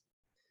left,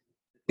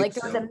 like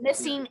there was a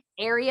missing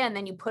area and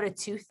then you put a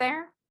tooth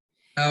there.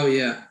 Oh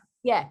yeah.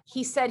 Yeah.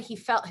 He said he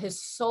felt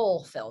his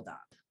soul filled up.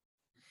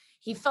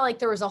 He felt like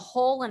there was a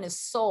hole in his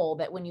soul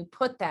that when you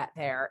put that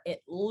there,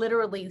 it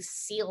literally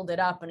sealed it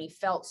up, and he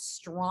felt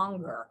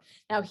stronger.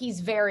 Now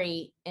he's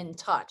very in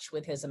touch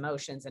with his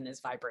emotions and his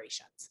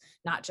vibrations,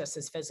 not just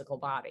his physical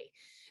body.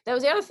 That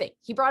was the other thing.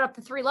 He brought up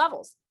the 3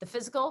 levels: the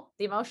physical,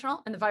 the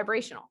emotional, and the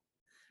vibrational,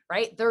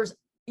 right?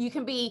 You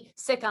can be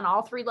sick on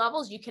all 3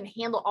 levels. You can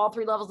handle all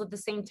 3 levels at the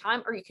same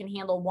time, or you can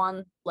handle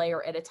one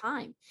layer at a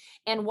time.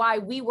 And why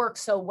we work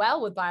so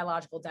well with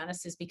biological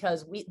dentists is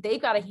because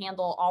they've got to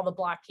handle all the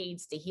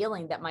blockades to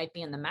healing that might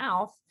be in the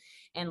mouth.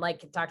 And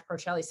like Dr.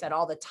 Porcelli said,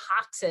 all the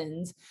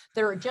toxins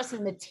that are just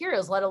in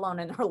materials, let alone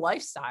in their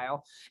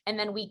lifestyle. And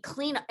then we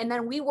clean, and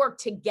then we work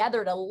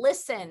together to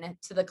listen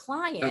to the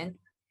client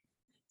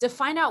to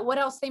find out what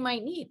else they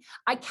might need.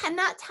 I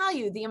cannot tell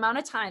you the amount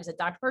of times that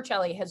Dr.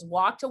 Porcelli has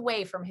walked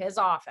away from his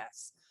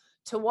office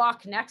to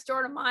walk next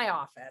door to my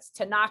office,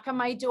 to knock on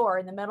my door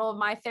in the middle of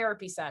my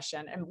therapy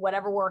session and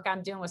whatever work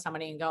I'm doing with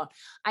somebody and going,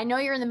 I know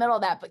you're in the middle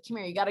of that, but come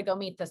here, you got to go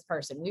meet this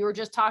person. We were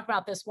just talking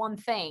about this one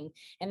thing,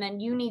 and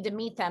then you need to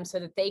meet them so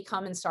that they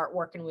come and start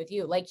working with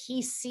you. Like,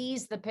 he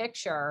sees the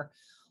picture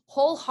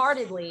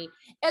wholeheartedly,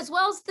 as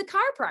well as the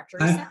chiropractor.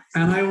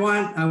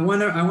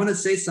 I want to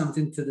say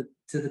something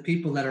to the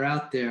people that are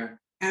out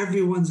there.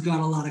 Everyone's got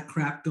a lot of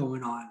crap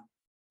going on.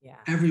 Yeah.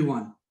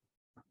 Everyone.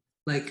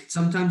 Like,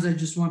 sometimes I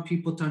just want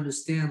people to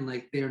understand,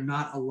 like, they're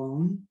not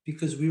alone,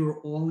 because we were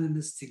all in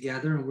this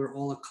together and we're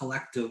all a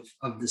collective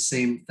of the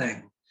same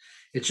thing.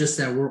 It's just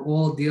that we're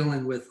all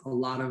dealing with a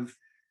lot of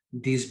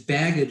these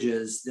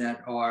baggages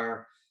that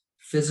are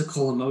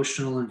physical,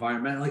 emotional,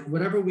 environmental, like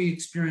whatever we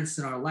experienced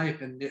in our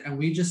life. And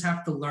we just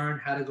have to learn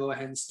how to go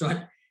ahead and start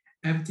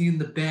emptying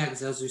the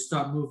bags as we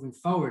start moving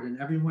forward. And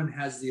everyone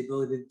has the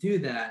ability to do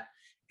that.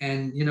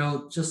 And,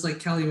 just like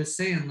Kelly was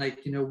saying,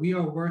 like, we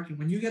are working,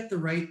 when you get the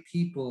right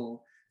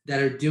people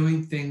that are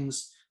doing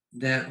things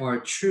that are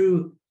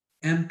true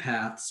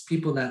empaths,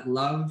 people that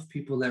love,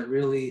 people that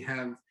really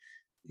have,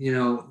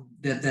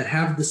 that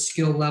have the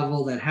skill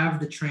level, that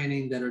have the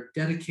training, that are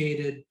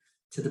dedicated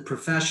to the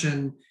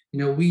profession,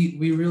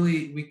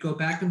 we go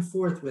back and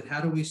forth with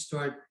how do we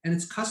start, and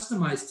it's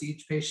customized to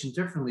each patient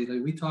differently.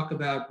 Like, we talk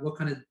about what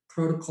kind of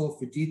protocol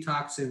for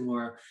detoxing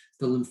or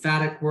the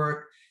lymphatic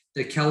work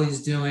that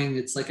Kelly's doing.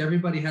 It's like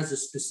everybody has a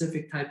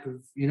specific type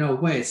of,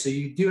 way. So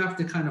you do have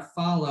to kind of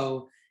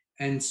follow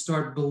and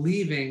start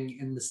believing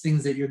in the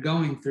things that you're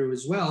going through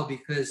as well,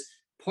 because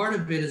part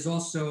of it is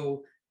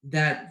also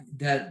that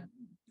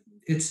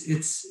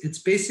it's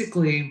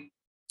basically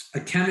a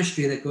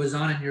chemistry that goes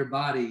on in your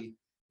body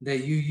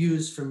that you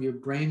use from your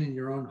brain and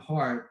your own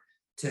heart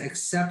to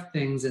accept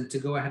things and to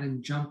go ahead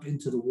and jump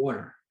into the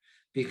water.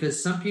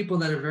 Because some people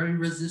that are very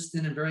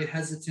resistant and very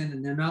hesitant,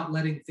 and they're not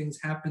letting things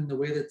happen the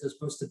way that they're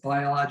supposed to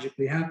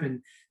biologically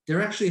happen,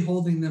 they're actually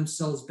holding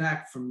themselves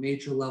back from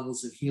major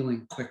levels of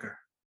healing quicker.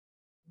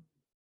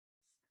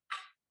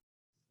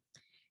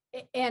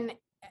 And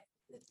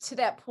to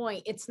that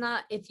point, it's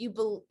not, if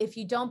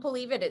you don't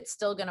believe it, it's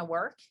still going to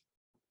work.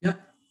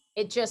 Yep.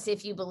 It just,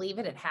 if you believe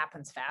it, it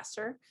happens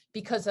faster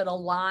because it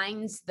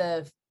aligns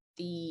the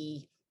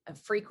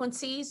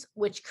frequencies,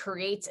 which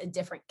creates a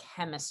different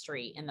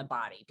chemistry in the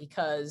body.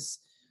 Because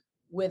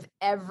with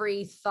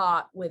every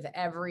thought, with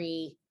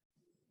every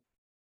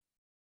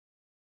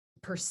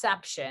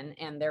perception,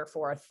 and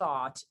therefore a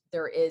thought,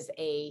 there is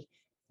a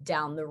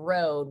down the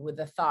road with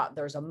a thought,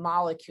 there's a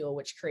molecule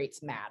which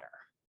creates matter.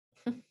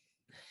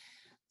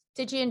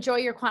 Did you enjoy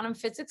your quantum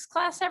physics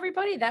class,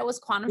 everybody? That was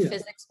quantum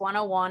physics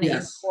 101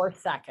 in 4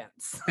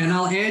 seconds. And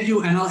I'll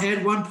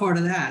add one part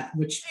of that,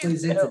 which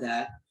plays into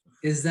that,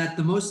 is that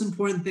the most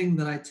important thing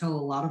that I tell a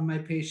lot of my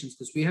patients,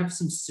 because we have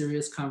some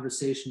serious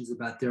conversations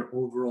about their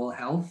overall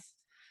health.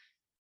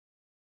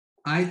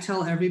 I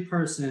tell every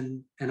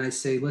person, and I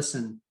say,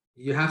 listen,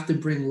 you have to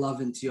bring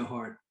love into your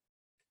heart,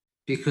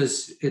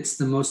 because it's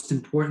the most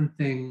important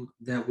thing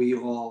that we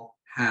all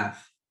have.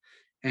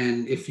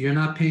 And if you're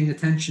not paying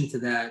attention to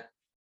that,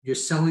 you're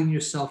selling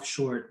yourself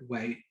short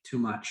way too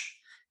much.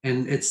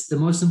 And it's the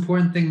most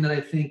important thing that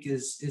I think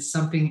is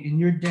something in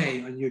your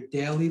day, on your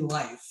daily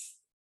life,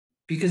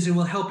 because it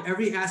will help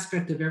every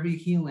aspect of every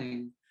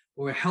healing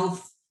or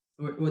health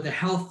or the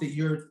health that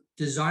you're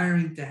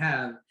desiring to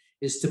have,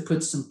 is to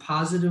put some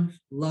positive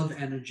love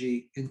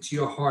energy into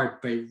your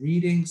heart by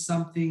reading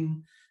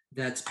something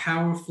that's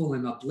powerful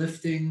and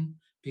uplifting,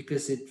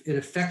 because it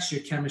affects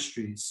your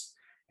chemistries.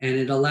 And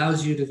it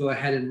allows you to go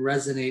ahead and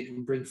resonate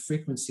and bring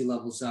frequency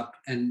levels up.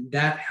 And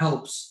that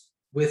helps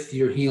with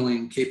your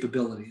healing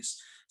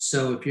capabilities.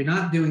 So if you're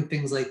not doing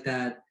things like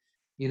that,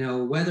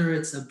 whether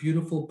it's a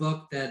beautiful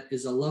book that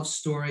is a love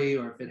story,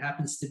 or if it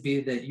happens to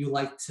be that you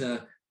like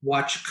to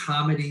watch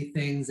comedy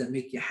things that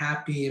make you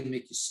happy and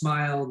make you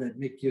smile, that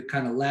make you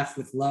kind of laugh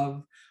with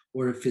love,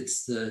 or if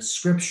it's the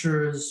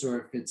scriptures, or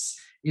if it's,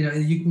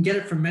 you can get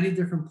it from many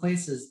different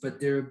places,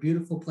 but there are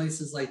beautiful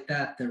places like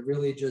that that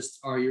really just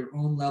are your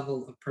own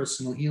level of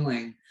personal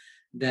healing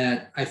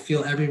that I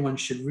feel everyone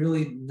should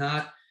really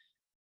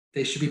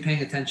they should be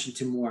paying attention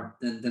to more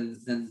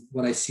than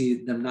what I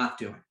see them not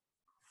doing.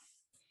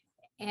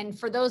 And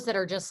for those that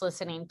are just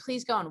listening,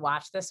 please go and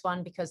watch this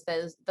one, because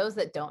those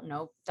that don't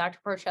know Dr.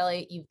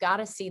 Porcelli, you've got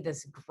to see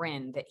this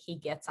grin that he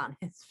gets on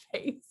his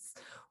face,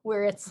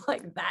 where it's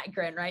like that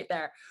grin right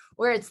there,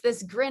 where it's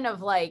this grin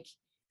of like,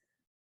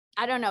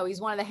 I don't know,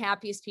 he's one of the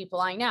happiest people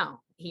I know.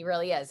 He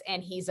really is.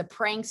 And he's a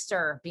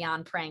prankster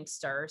beyond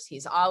pranksters.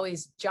 He's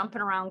always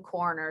jumping around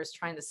corners,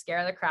 trying to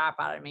scare the crap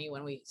out of me.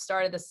 When we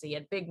started this, he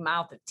had big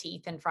mouth of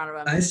teeth in front of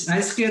him. I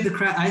scared the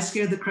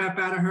crap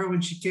out of her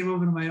when she came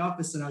over to my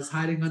office, and I was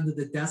hiding under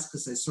the desk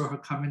because I saw her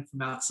coming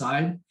from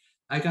outside.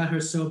 I got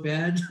her so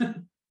bad.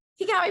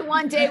 He got me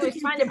one day, was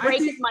trying to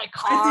break in my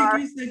car. I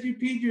think you said you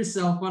peed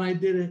yourself when I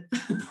did it.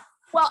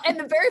 Well, and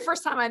the very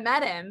first time I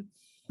met him,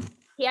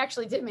 he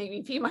actually did make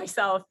me pee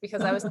myself,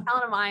 because I was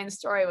telling him Ian's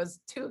story. It was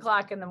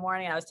 2:00 in the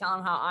morning. I was telling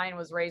him how Ian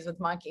was raised with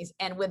monkeys,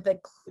 and with the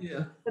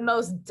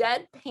most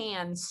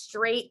deadpan,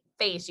 straight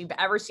face you've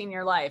ever seen in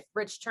your life.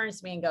 Rich turns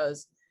to me and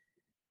goes,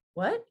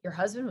 "What? Your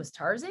husband was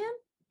Tarzan?"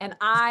 And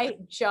I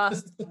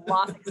just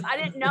lost it. I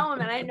didn't know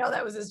him, and I didn't know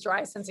that was his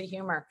dry sense of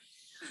humor.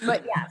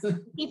 But yes,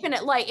 keeping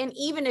it light. And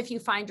even if you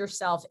find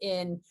yourself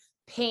in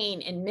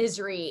pain and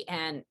misery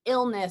and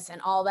illness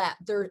and all that,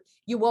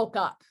 you woke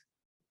up,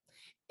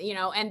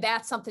 and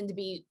that's something to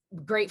be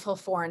grateful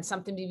for and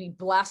something to be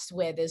blessed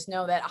with, is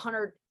know that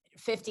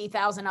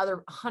 150,000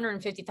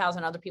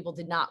 other people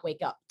did not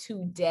wake up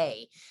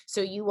today.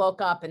 So you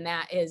woke up, and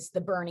that is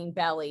the burning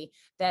belly.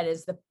 That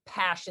is the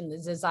passion, the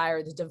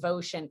desire, the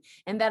devotion.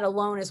 And that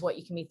alone is what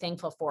you can be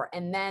thankful for.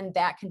 And then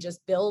that can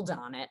just build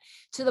on it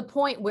to the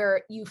point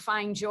where you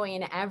find joy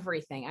in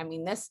everything. I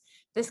mean, this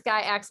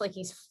guy acts like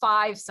he's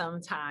 5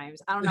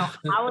 sometimes. I don't know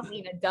how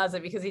Alina does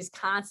it, because he's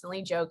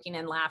constantly joking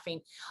and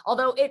laughing.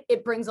 Although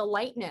it brings a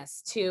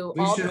lightness to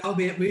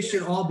we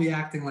should all be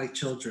acting like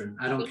children.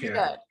 I don't care.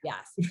 Good.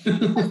 Yes.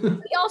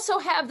 We also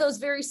have those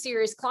very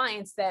serious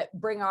clients that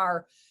bring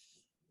our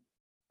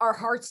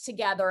hearts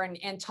together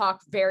and talk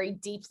very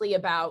deeply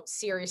about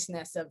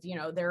seriousness of,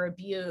 their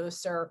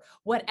abuse or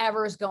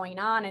whatever is going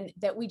on, and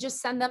that we just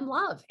send them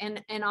love.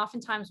 And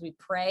oftentimes we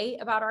pray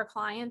about our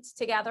clients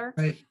together.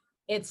 Right.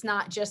 It's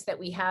not just that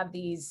we have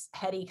these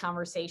heady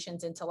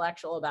conversations,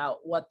 intellectual, about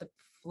what the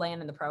plan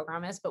and the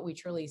program is, but we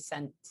truly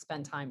spend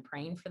time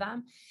praying for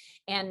them.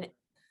 And,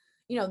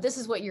 this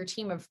is what your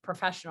team of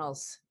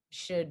professionals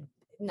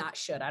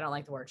I don't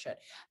like the word should.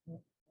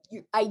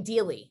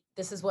 Ideally,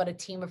 this is what a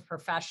team of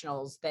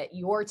professionals, that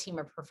your team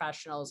of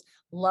professionals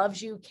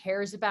loves you,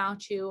 cares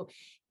about you,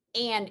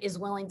 and is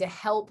willing to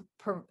help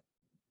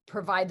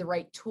provide the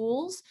right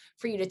tools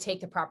for you to take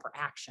the proper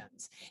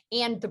actions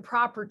and the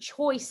proper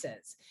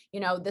choices.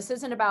 This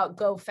isn't about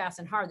go fast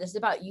and hard. This is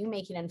about you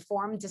making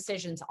informed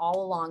decisions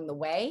all along the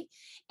way.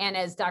 And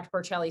as Dr.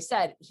 Porcelli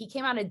said, he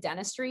came out of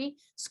dentistry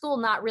school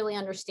not really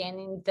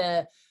understanding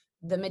the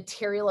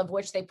material of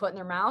which they put in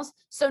their mouths.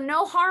 So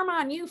no harm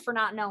on you for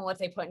not knowing what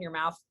they put in your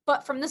mouth.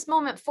 But from this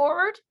moment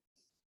forward,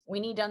 we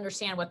need to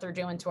understand what they're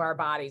doing to our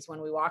bodies when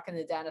we walk in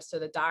the dentist or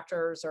the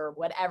doctors or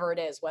whatever it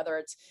is, whether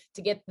it's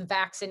to get the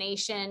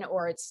vaccination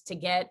or it's to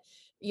get,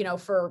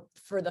 for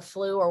the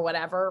flu or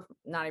whatever,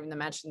 not even to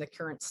mention the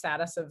current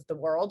status of the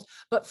world.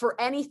 But for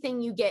anything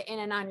you get in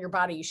and on your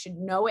body, you should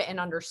know it and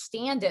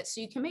understand it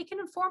so you can make an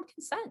informed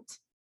consent.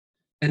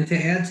 And to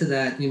add to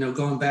that,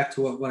 going back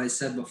to what I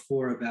said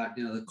before about,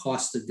 the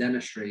cost of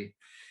dentistry,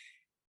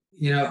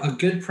 a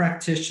good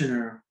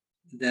practitioner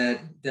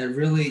that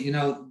really,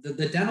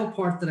 the dental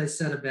part that I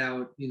said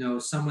about,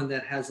 someone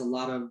that has a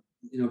lot of,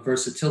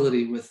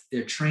 versatility with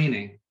their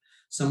training,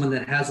 someone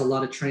that has a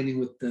lot of training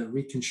with the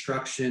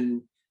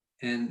reconstruction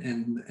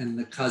and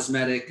the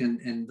cosmetic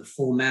and the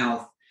full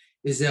mouth,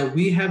 is that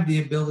we have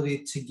the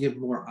ability to give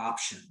more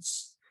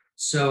options.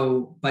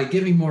 So by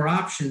giving more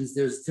options,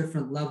 there's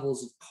different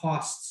levels of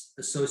costs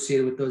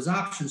associated with those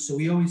options. So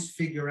we always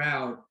figure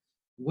out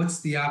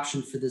what's the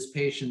option for this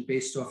patient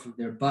based off of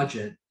their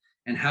budget,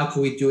 and how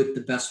can we do it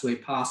the best way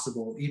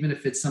possible, even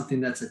if it's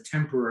something that's a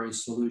temporary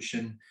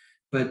solution.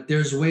 But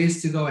there's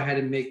ways to go ahead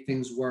and make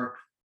things work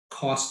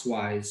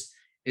cost-wise.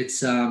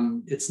 It's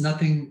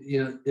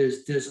nothing,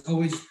 there's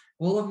always,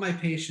 all of my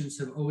patients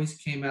have always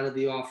came out of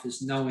the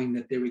office knowing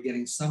that they were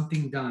getting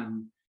something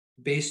done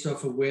based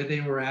off of where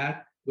they were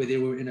at, where they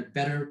were in a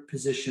better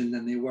position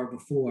than they were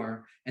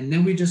before. And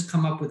then we just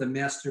come up with a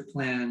master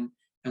plan,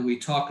 and we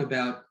talk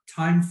about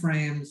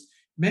timeframes.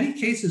 Many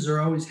cases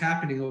are always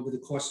happening over the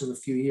course of a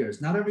few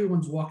years. Not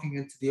everyone's walking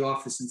into the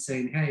office and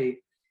saying, "Hey,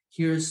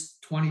 here's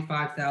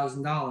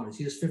 $25,000,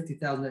 here's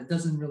 $50,000. It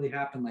doesn't really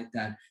happen like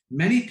that.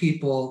 Many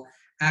people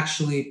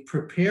actually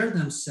prepare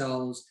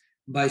themselves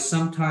by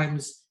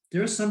sometimes,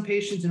 there are some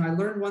patients, and I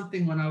learned one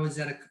thing when I was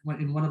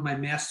in one of my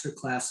master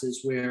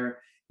classes where,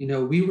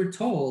 we were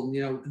told,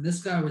 and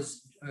this guy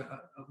was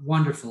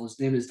wonderful. His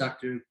name is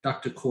Dr.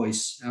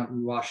 Coyce out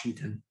in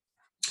Washington.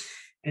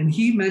 And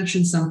he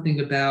mentioned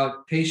something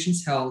about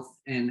patients' health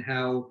and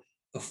how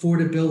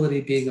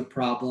affordability being a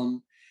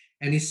problem.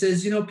 And he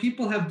says,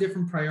 people have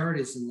different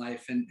priorities in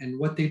life and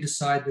what they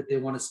decide that they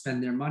want to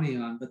spend their money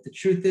on. But the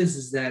truth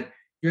is that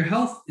your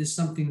health is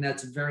something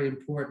that's very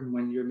important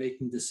when you're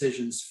making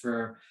decisions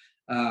for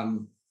life.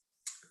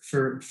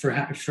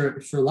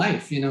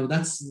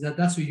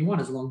 That's what you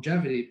want, is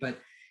longevity. But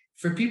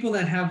for people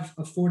that have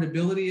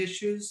affordability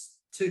issues,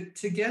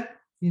 to get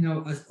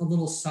a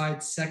little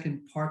side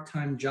second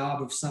part-time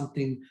job of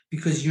something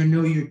because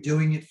you're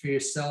doing it for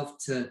yourself,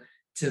 to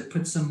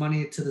put some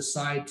money to the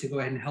side to go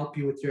ahead and help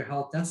you with your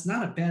health, that's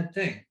not a bad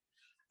thing.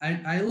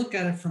 I look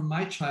at it from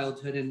my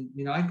childhood, and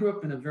I grew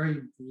up in a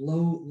very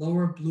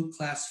lower blue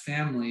class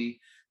family.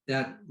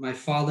 That my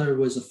father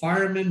was a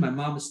fireman, my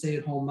mom a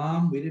stay-at-home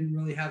mom. We didn't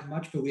really have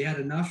much, but we had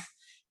enough.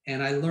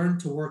 And I learned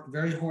to work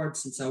very hard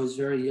since I was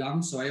very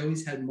young. So I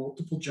always had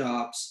multiple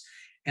jobs.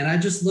 And I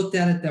just looked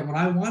at it that when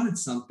I wanted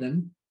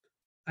something,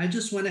 I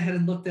just went ahead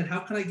and looked at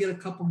how can I get a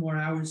couple more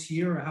hours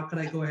here, or how could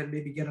I go ahead and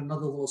maybe get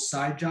another little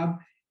side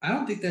job. I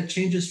don't think that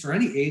changes for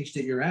any age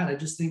that you're at. I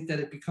just think that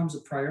it becomes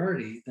a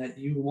priority, that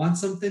you want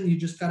something, you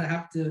just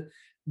have to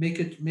make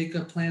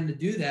a plan to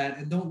do that,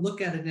 and don't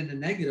look at it in a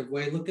negative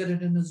way. Look at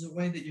it in as a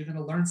way that you're going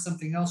to learn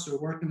something else or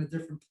work in a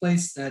different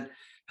place that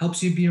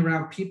helps you be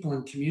around people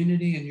and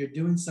community, and you're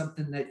doing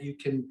something that you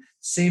can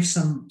save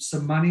some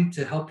money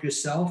to help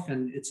yourself,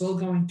 and it's all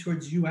going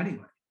towards you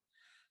anyway.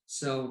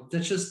 So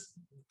that's just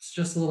it's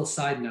just a little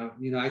side note.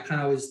 I kind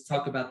of always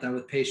talk about that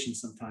with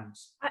patients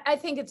sometimes. I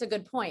think it's a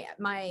good point.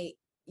 My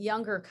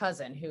younger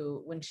cousin,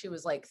 who, when she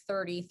was like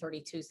 30,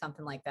 32,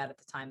 something like that at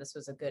the time, this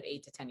was a good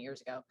 8 to 10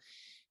 years ago,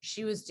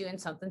 she was doing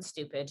something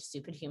stupid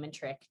human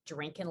trick,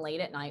 drinking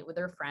late at night with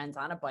her friends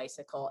on a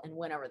bicycle, and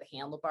went over the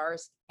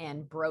handlebars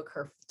and broke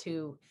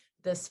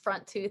this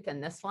front tooth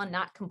and this one,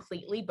 not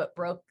completely, but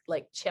broke,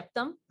 like chipped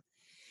them.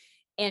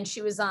 And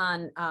she was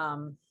on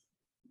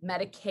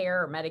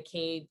Medicare or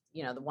Medicaid,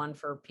 the one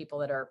for people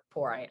that are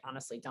poor. I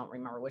honestly don't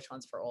remember which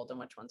one's for old and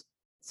which one's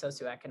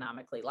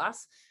socioeconomically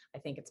less. I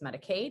think it's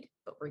Medicaid,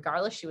 but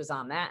regardless, she was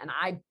on that. And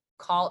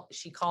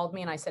she called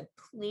me and I said,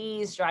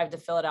 please drive to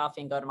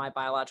Philadelphia and go to my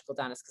biological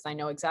dentist, because I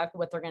know exactly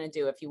what they're going to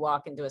do. If you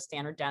walk into a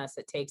standard dentist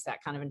that takes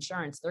that kind of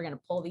insurance, they're going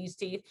to pull these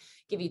teeth,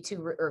 give you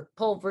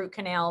pull root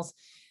canals,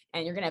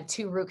 and you're going to have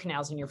 2 root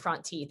canals in your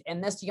front teeth.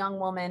 And this young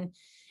woman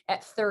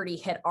at 30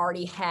 had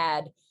already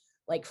had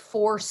like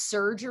 4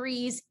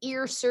 surgeries,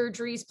 ear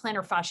surgeries,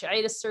 plantar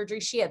fasciitis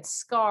surgery. She had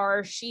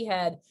scars, she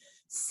had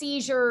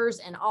seizures,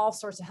 and all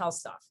sorts of health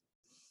stuff.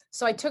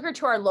 So I took her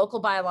to our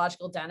local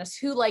biological dentist,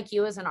 who, like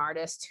you, is an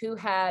artist, who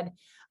had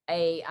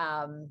a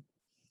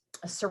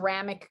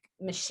ceramic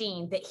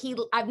machine that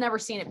I've never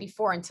seen it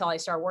before until I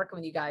started working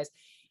with you guys.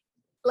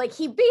 Like,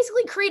 he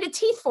basically created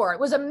teeth for it.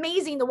 It was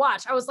amazing to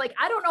watch. I was like,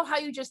 I don't know how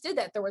you just did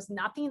that. There was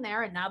nothing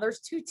there, and now there's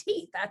 2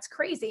 teeth. That's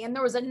crazy. And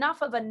there was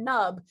enough of a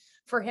nub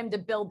for him to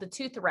build the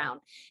tooth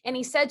around. And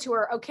he said to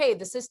her, okay,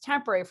 this is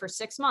temporary for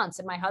 6 months.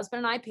 And my husband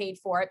and I paid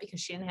for it because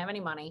she didn't have any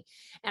money.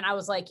 And I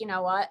was like, you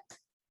know what?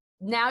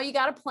 Now you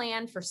got a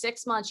plan for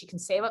 6 months. You can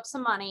save up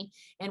some money.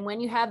 And when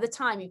you have the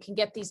time, you can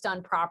get these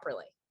done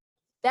properly.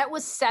 That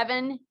was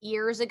 7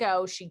 years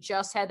ago. She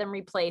just had them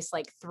replaced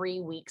like 3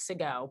 weeks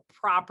ago,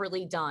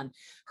 properly done.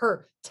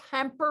 Her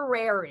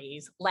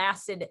temporaries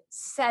lasted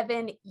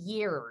 7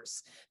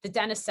 years. The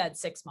dentist said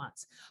 6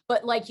 months.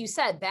 But like you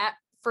said, that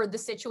for the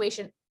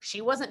situation,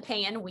 she wasn't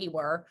paying, we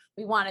were.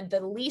 We wanted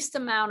the least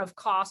amount of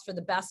cost for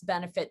the best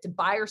benefit to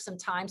buy her some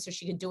time so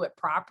she could do it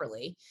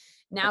properly.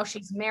 Now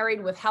she's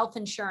married with health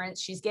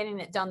insurance. She's getting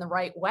it done the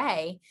right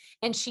way.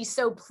 And she's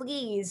so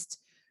pleased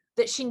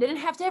that she didn't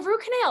have to have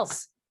root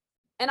canals.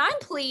 And I'm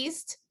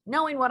pleased,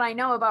 knowing what I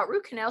know about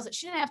root canals, that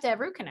she didn't have to have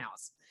root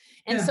canals.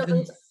 And Yeah, so and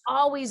there's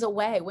always a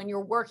way when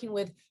you're working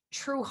with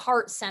true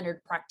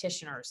heart-centered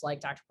practitioners like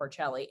Dr.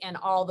 Porcelli and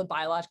all the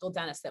biological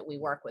dentists that we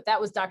work with.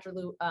 That was Dr.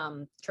 Lou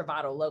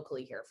Travato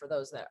locally here, for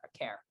those that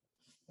care.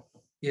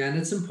 yeah, and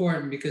it's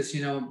important because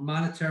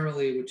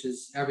monetarily, which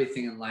is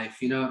everything in life,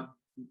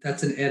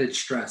 that's an added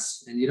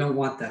stress, and you don't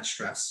want that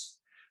stress.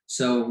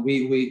 So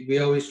we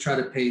always try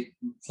to pay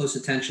close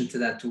attention to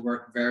that, to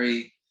work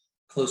very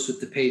close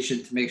with the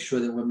patient to make sure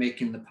that we're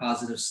making the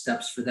positive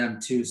steps for them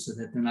too, so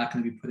that they're not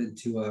going to be put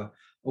into a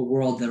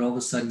world that all of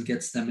a sudden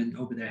gets them in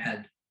over their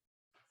head.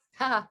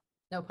 Haha,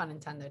 no pun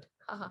intended.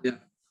 Haha. Yeah.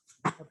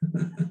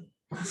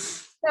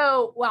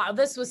 So, wow,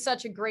 this was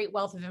such a great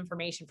wealth of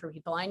information for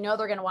people. I know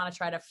they're going to want to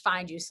try to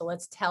find you. So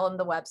let's tell them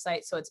the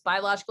website. So it's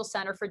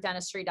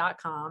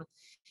biologicalcenterfordentistry.com.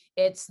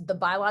 It's the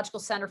Biological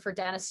Center for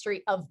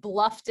Dentistry of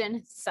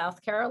Bluffton,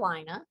 South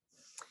Carolina.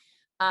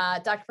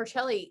 Dr.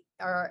 Porcelli,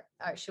 or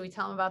should we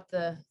tell them about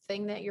the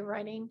thing that you're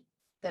writing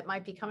that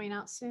might be coming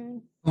out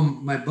soon?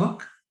 My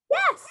book?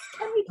 Yes.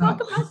 Can we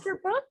talk about your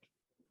book?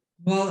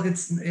 Well,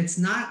 it's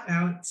not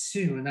out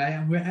soon.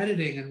 We're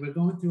editing, and we're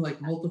going through like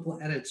multiple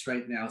edits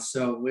right now.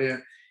 So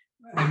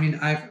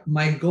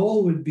my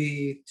goal would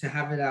be to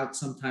have it out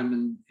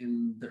sometime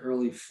in the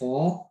early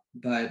fall,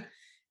 but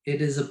it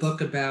is a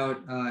book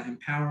about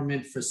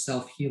empowerment for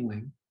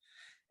self-healing.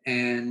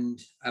 And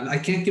I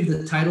can't give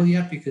the title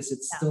yet because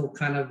it's still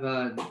kind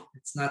of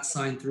it's not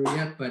signed through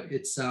yet, but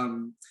it's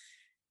a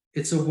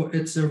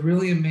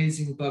really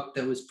amazing book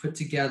that was put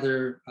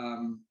together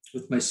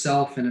with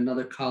myself and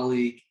another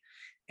colleague,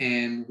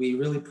 and we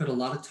really put a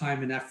lot of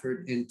time and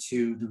effort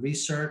into the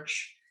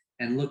research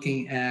and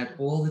looking at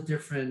all the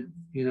different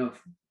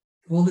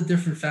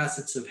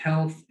facets of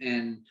health,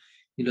 and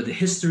the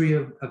history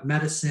of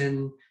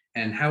medicine,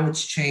 and how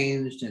it's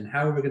changed, and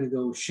how we're going to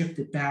go shift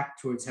it back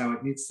towards how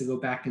it needs to go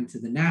back into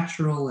the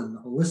natural and the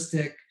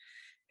holistic.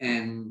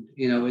 And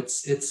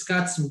it's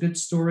got some good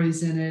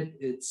stories in it.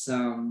 It's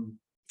going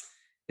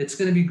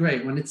to be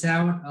great. When it's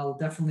out, I'll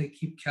definitely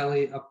keep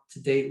Kelly up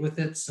to date with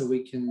it, so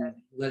we can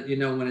let you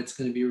know when it's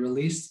going to be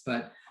released.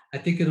 But I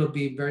think it'll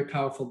be a very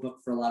powerful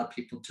book for a lot of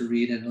people to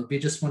read, and it'll be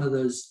just one of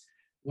those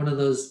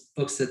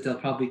books that they'll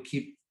probably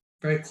keep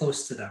very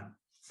close to them.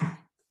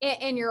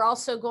 And you're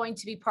also going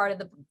to be part of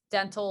the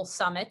dental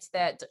summit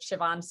that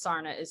Siobhan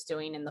Sarna is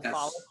doing in the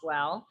fall as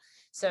well.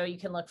 So you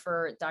can look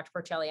for Dr.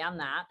 Porcelli on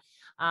that.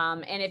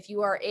 And if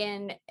you are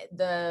in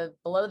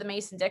below the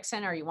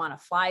Mason-Dixon, or you want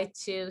to fly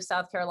to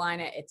South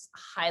Carolina, it's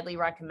highly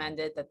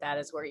recommended that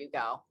is where you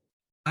go.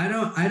 I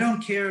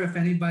don't care if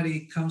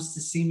anybody comes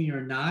to see me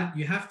or not.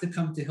 You have to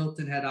come to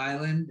Hilton Head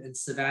Island in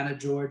Savannah,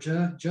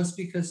 Georgia, just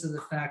because of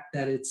the fact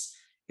that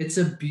it's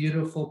a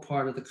beautiful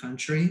part of the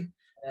country.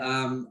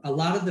 Yes. A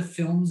lot of the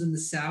films in the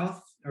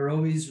South are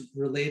always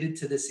related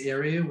to this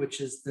area,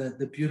 which is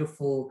the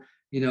beautiful,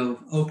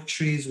 oak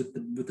trees with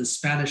the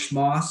Spanish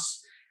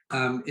moss.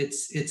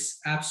 It's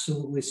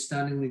absolutely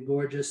stunningly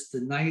gorgeous.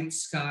 The night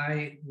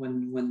sky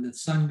when the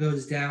sun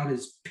goes down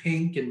is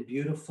pink and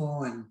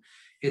beautiful, and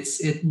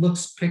it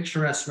looks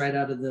picturesque right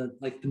out of the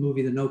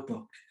movie The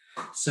Notebook.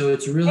 So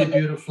it's really I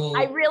beautiful.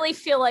 really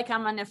feel like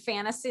I'm in a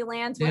fantasy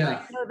land when I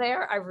Yeah. go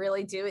there. I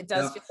really do. It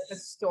does Yeah. feel like a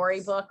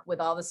storybook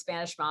with all the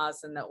Spanish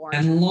moss and the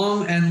orange. And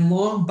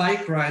long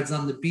bike rides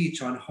on the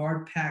beach, on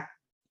hard packed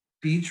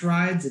beach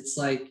rides. It's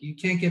like you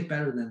can't get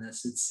better than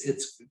this.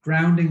 It's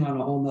grounding on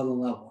a whole nother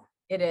level.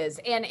 It is.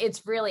 And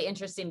it's really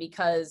interesting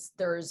because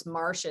there's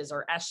marshes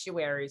or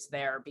estuaries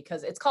there,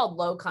 because it's called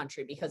low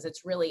country because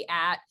it's really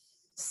at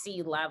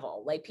sea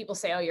level. Like people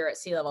say, oh, you're at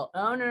sea level.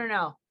 Oh, no, no,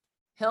 no.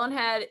 Hilton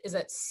Head is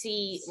at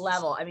sea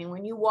level. I mean,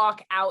 when you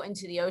walk out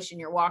into the ocean,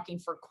 you're walking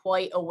for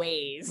quite a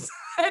ways.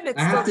 And it's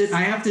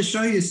I have to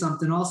show you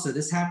something also.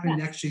 This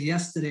happened actually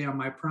yesterday on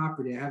my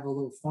property. I have a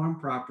little farm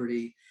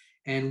property,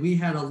 and we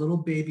had a little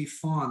baby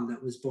fawn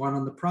that was born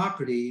on the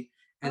property,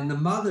 and the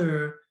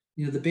mother,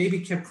 the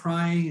baby kept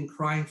crying and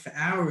crying for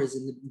hours,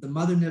 and the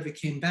mother never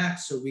came back.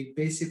 So we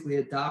basically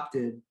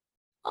adopted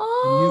a new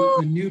oh,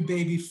 a new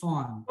baby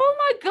fawn oh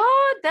my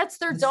God, that's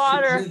their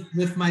daughter.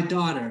 with my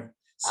daughter.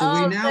 So we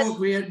Oh, now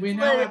we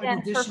now good have an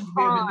again for addition.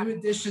 We have a fawn. new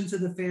addition to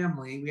the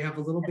family. We have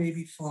a little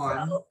baby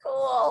fawn. So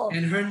cool.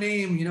 And her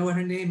name, you know what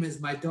her name is?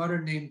 My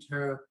daughter named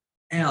her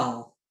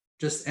L,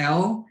 just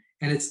L,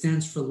 and it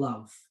stands for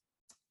love.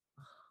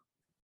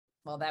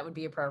 Well, that would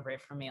be appropriate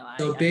for me.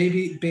 So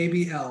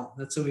baby L,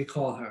 that's what we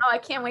call her. Oh, I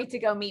can't wait to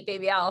go meet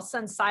baby L. I'll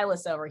send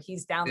Silas over.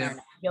 He's down there Yeah.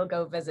 now. He'll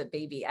go visit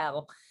baby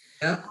L.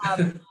 Yeah.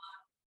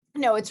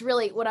 No, it's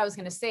really what I was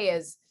going to say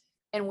is,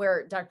 and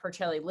where Dr.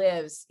 Porcelli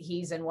lives,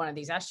 he's in one of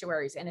these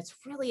estuaries, and it's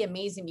really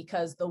amazing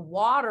because the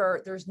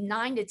water, there's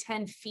 9 to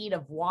 10 feet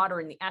of water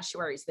in the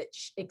estuaries that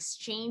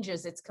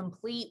exchanges its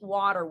complete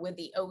water with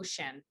the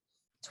ocean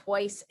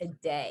twice a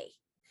day.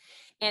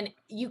 And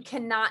you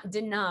cannot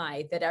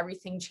deny that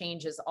everything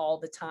changes all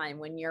the time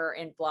when you're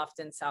in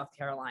Bluffton, South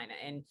Carolina.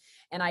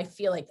 And I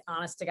feel like,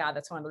 honest to God,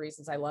 that's one of the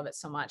reasons I love it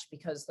so much,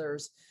 because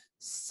there's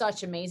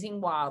such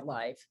amazing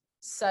wildlife,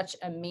 such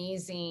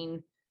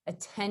amazing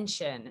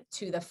attention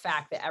to the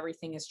fact that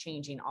everything is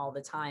changing all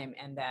the time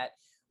and that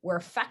we're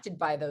affected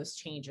by those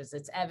changes.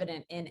 It's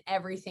evident in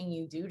everything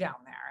you do down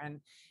there.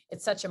 And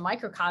it's such a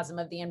microcosm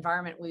of the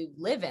environment we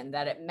live in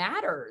that it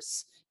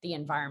matters, the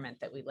environment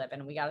that we live in.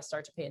 And we got to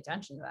start to pay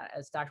attention to that,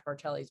 as Dr.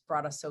 Porcelli's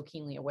brought us so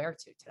keenly aware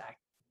to today.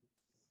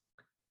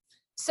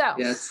 So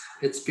yes,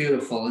 it's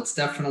beautiful. It's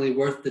definitely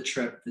worth the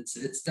trip.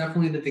 It's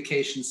definitely the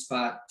vacation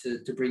spot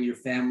to bring your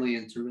family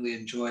and to really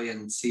enjoy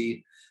and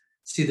see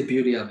the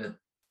beauty of it.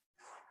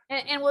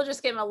 And we'll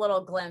just give him a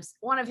little glimpse.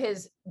 One of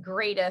his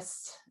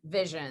greatest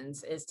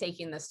visions is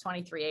taking this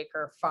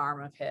 23-acre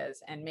farm of his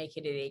and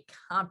making it a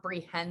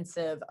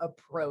comprehensive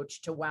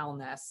approach to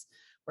wellness,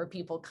 where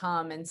people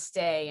come and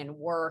stay and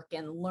work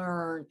and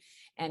learn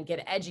and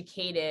get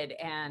educated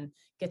and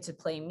get to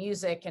play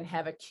music and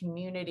have a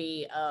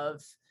community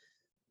of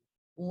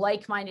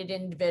like-minded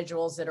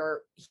individuals that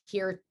are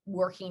here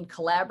working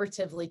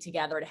collaboratively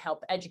together to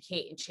help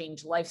educate and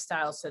change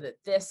lifestyles, so that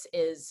this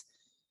is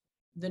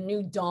the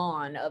new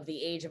dawn of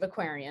the age of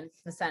Aquarian,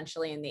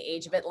 essentially, in the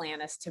age of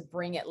Atlantis, to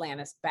bring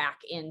Atlantis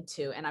back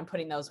into, and I'm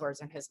putting those words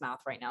in his mouth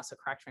right now, so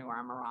correct me where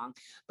I'm wrong,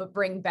 but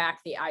bring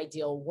back the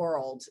ideal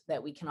world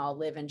that we can all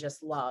live in,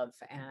 just love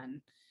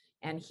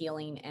and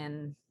healing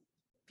and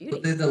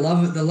beauty. The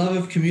love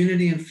of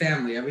community and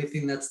family,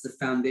 everything that's the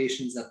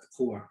foundations at the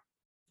core.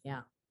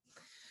 Yeah.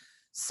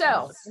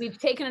 So we've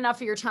taken enough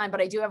of your time,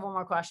 but I do have one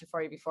more question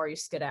for you before you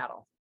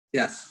skedaddle.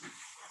 Yes.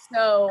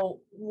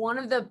 So one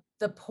of the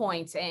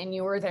points, and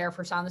you were there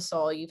for Sound the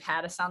Soul, you've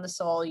had a Sound the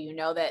Soul, you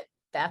know that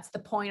that's the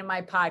point of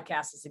my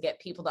podcast, is to get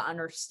people to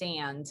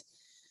understand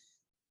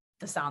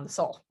the Sound the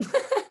Soul.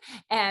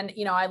 And,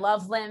 I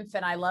love lymph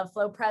and I love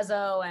flow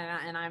presso,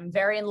 and I'm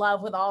very in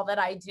love with all that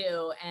I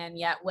do. And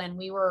yet when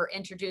we were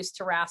introduced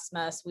to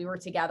Rasmus, we were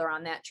together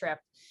on that trip,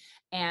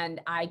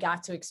 and I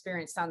got to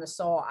experience Sound the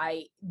Soul.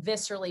 I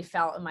viscerally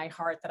felt in my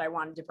heart that I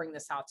wanted to bring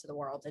this out to the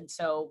world. And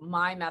so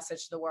my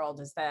message to the world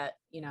is that,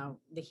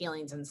 the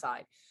healing's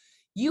inside.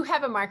 You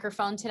have a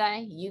microphone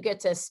today. You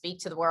get to speak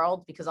to the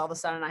world, because all of a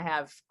sudden I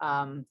have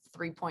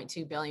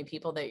 3.2 billion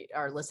people that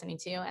are listening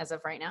to you as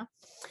of right now.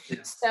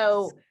 Yes.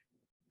 So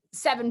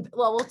 7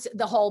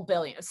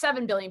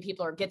 billion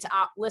people get to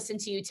listen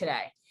to you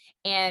today.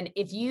 And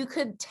if you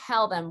could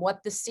tell them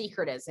what the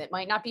secret is, it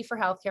might not be for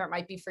healthcare, it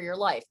might be for your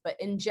life, but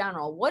in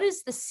general, what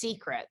is the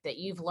secret that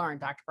you've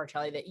learned, Dr.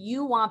 Porcelli, that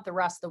you want the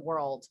rest of the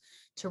world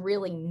to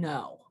really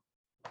know?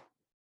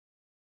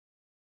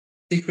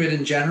 Secret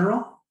in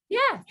general?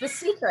 Yeah, the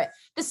secret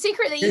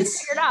that you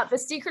figured out, the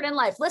secret in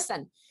life.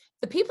 Listen,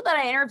 The people that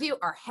I interview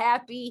are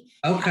happy,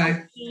 Okay.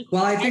 healthy,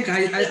 Well, I and think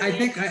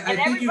and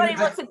everybody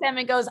looks at them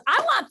and goes, I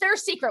want their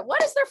secret.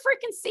 What is their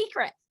freaking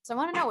secret? So I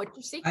want to know what's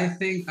your secret. I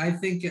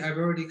think I've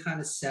already kind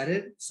of said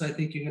it. So I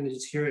think you're going to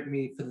just hear it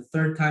me for the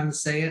third time to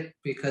say it,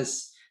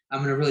 because I'm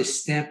going to really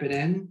stamp it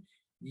in.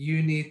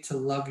 You need to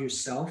love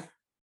yourself,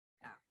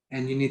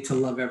 and you need to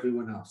love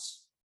everyone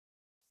else.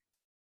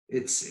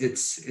 It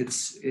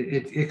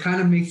kind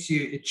of makes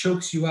you, it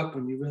chokes you up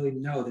when you really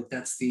know that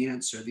that's the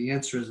answer. The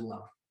answer is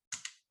love.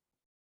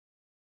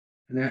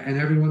 And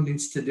everyone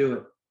needs to do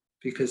it,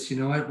 because you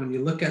know what, when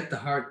you look at the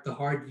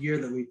hard year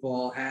that we've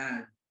all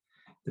had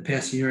the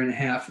past year and a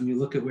half, and you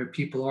look at where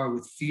people are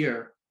with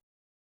fear,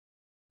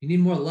 you need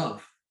more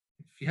love.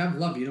 If you have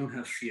love, you don't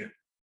have fear.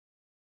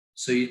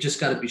 So you just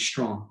got to be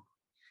strong,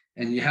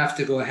 and you have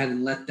to go ahead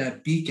and let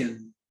that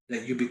beacon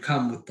that you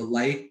become with the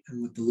light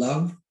and with the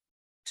love,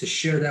 to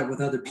share that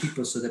with other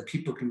people, so that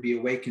people can be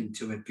awakened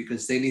to it,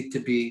 because they need to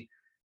be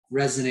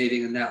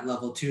resonating in that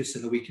level too, so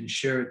that we can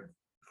share it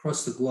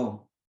across the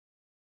globe.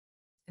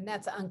 And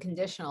that's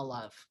unconditional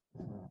love.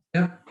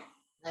 Yeah.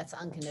 That's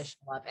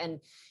unconditional love. And,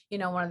 you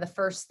know, one of the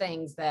first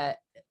things that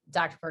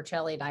Dr.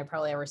 Porcelli and I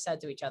probably ever said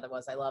to each other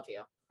was, I love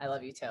you. I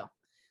love you too.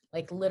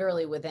 Like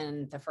literally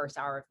within the first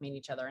hour of meeting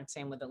each other, and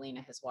same with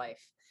Alina, his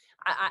wife.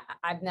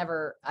 I've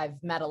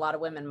met a lot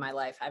of women in my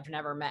life. I've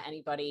never met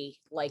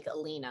anybody like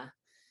Alina,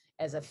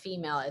 as a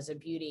female, as a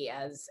beauty,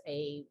 as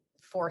a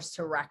force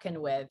to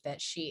reckon with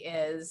that she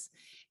is,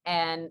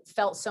 and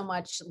felt so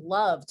much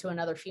love to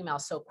another female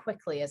so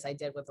quickly as I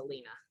did with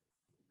Alina.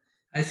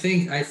 I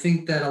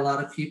think that a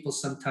lot of people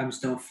sometimes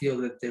don't feel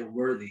that they're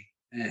worthy.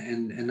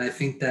 And I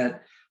think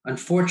that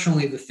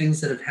unfortunately the things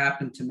that have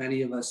happened to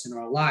many of us in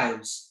our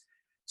lives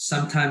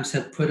sometimes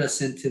have put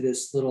us into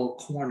this little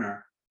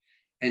corner,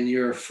 and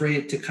you're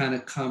afraid to kind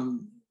of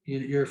come,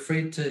 you're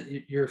afraid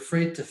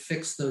to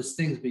fix those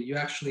things, but you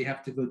actually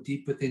have to go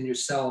deep within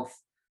yourself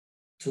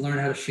to learn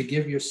how to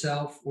forgive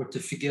yourself, or to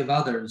forgive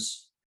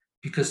others,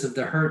 because of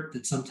the hurt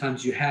that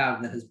sometimes you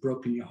have that has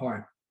broken your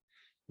heart.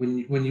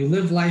 When you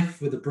live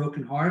life with a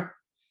broken heart,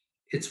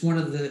 it's one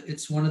of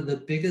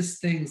the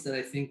biggest things that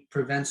I think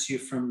prevents you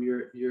from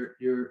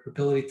your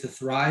ability to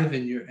thrive,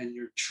 and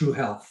your true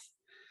health.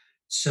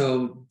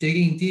 So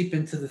digging deep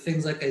into the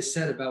things, like I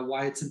said, about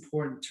why it's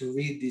important to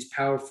read these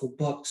powerful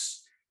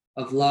books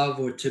of love,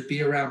 or to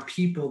be around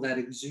people that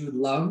exude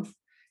love,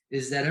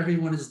 is that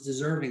everyone is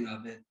deserving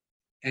of it.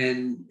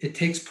 And it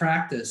takes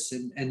practice,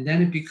 and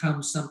then it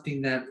becomes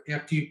something that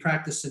after you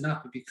practice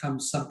enough, it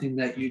becomes something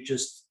that you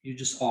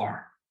just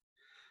are.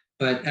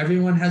 But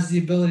everyone has the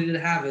ability to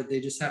have it.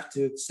 They just have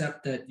to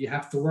accept that you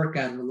have to work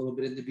at it a little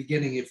bit in the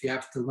beginning if you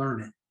have to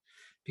learn it,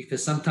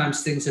 because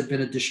sometimes things have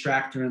been a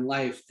distractor in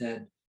life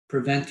that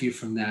prevent you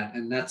from that.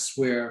 And that's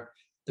where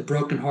the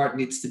broken heart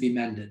needs to be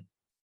mended.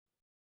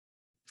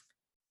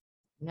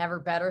 Never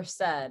better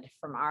said.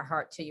 From our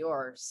heart to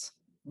yours.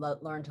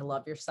 Learn to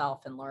love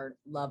yourself, and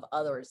love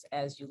others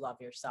as you love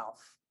yourself.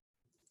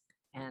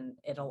 And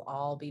it'll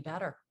all be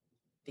better,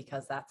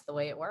 because that's the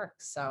way it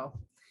works. So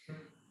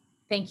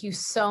thank you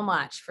so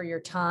much for your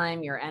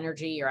time, your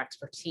energy, your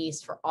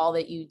expertise, for all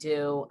that you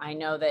do. I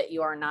know that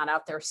you are not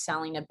out there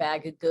selling a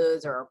bag of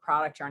goods or a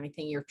product or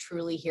anything. You're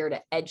truly here to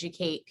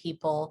educate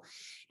people.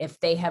 If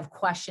they have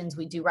questions,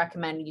 we do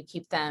recommend you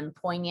keep them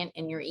poignant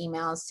in your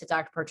emails to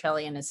Dr.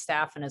 Porcelli and his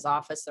staff in his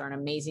office. They're an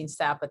amazing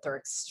staff, but they're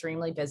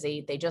extremely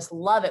busy. They just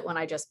love it when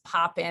I just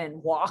pop in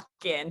and walk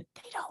in.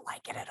 They don't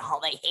like it at all.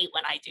 They hate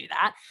when I do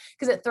that,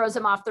 because it throws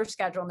them off their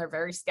schedule, and they're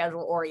very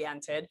schedule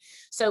oriented.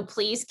 So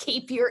please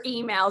keep your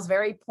emails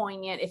very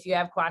poignant if you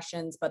have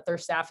questions, but their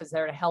staff is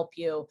there to help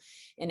you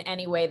in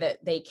any way that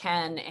they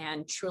can.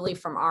 And truly,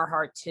 from our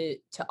heart to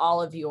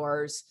all of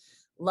yours,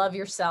 love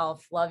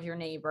yourself, love your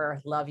neighbor,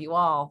 love you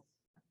all.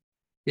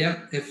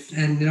 Yep.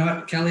 And you know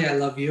what, Kelly, I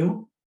love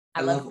you.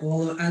 I love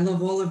I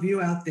love all of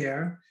you out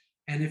there.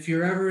 And if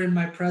you're ever in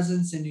my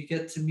presence and you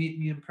get to meet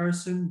me in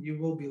person, you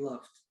will be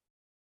loved.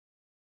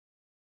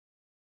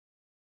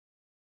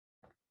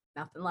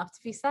 Nothing left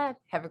to be said.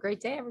 Have a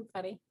great day,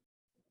 everybody.